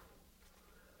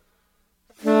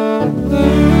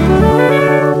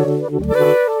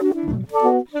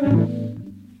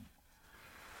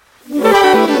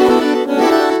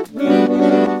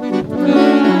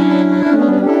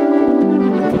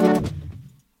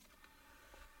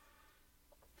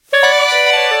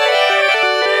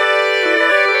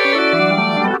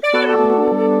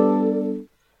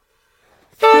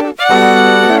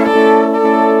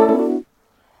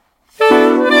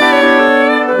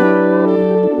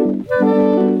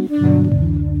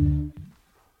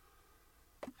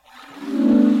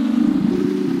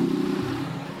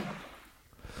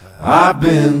 I've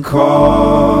been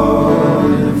caught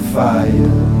in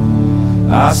fire.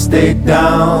 I stayed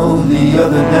down the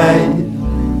other night.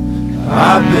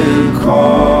 I've been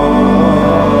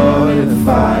caught in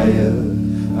fire.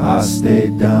 I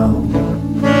stayed down.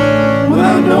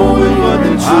 Well, knowing what the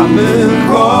truth. I've been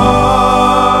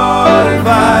caught in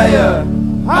fire.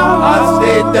 I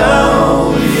stayed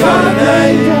down the other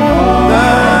night.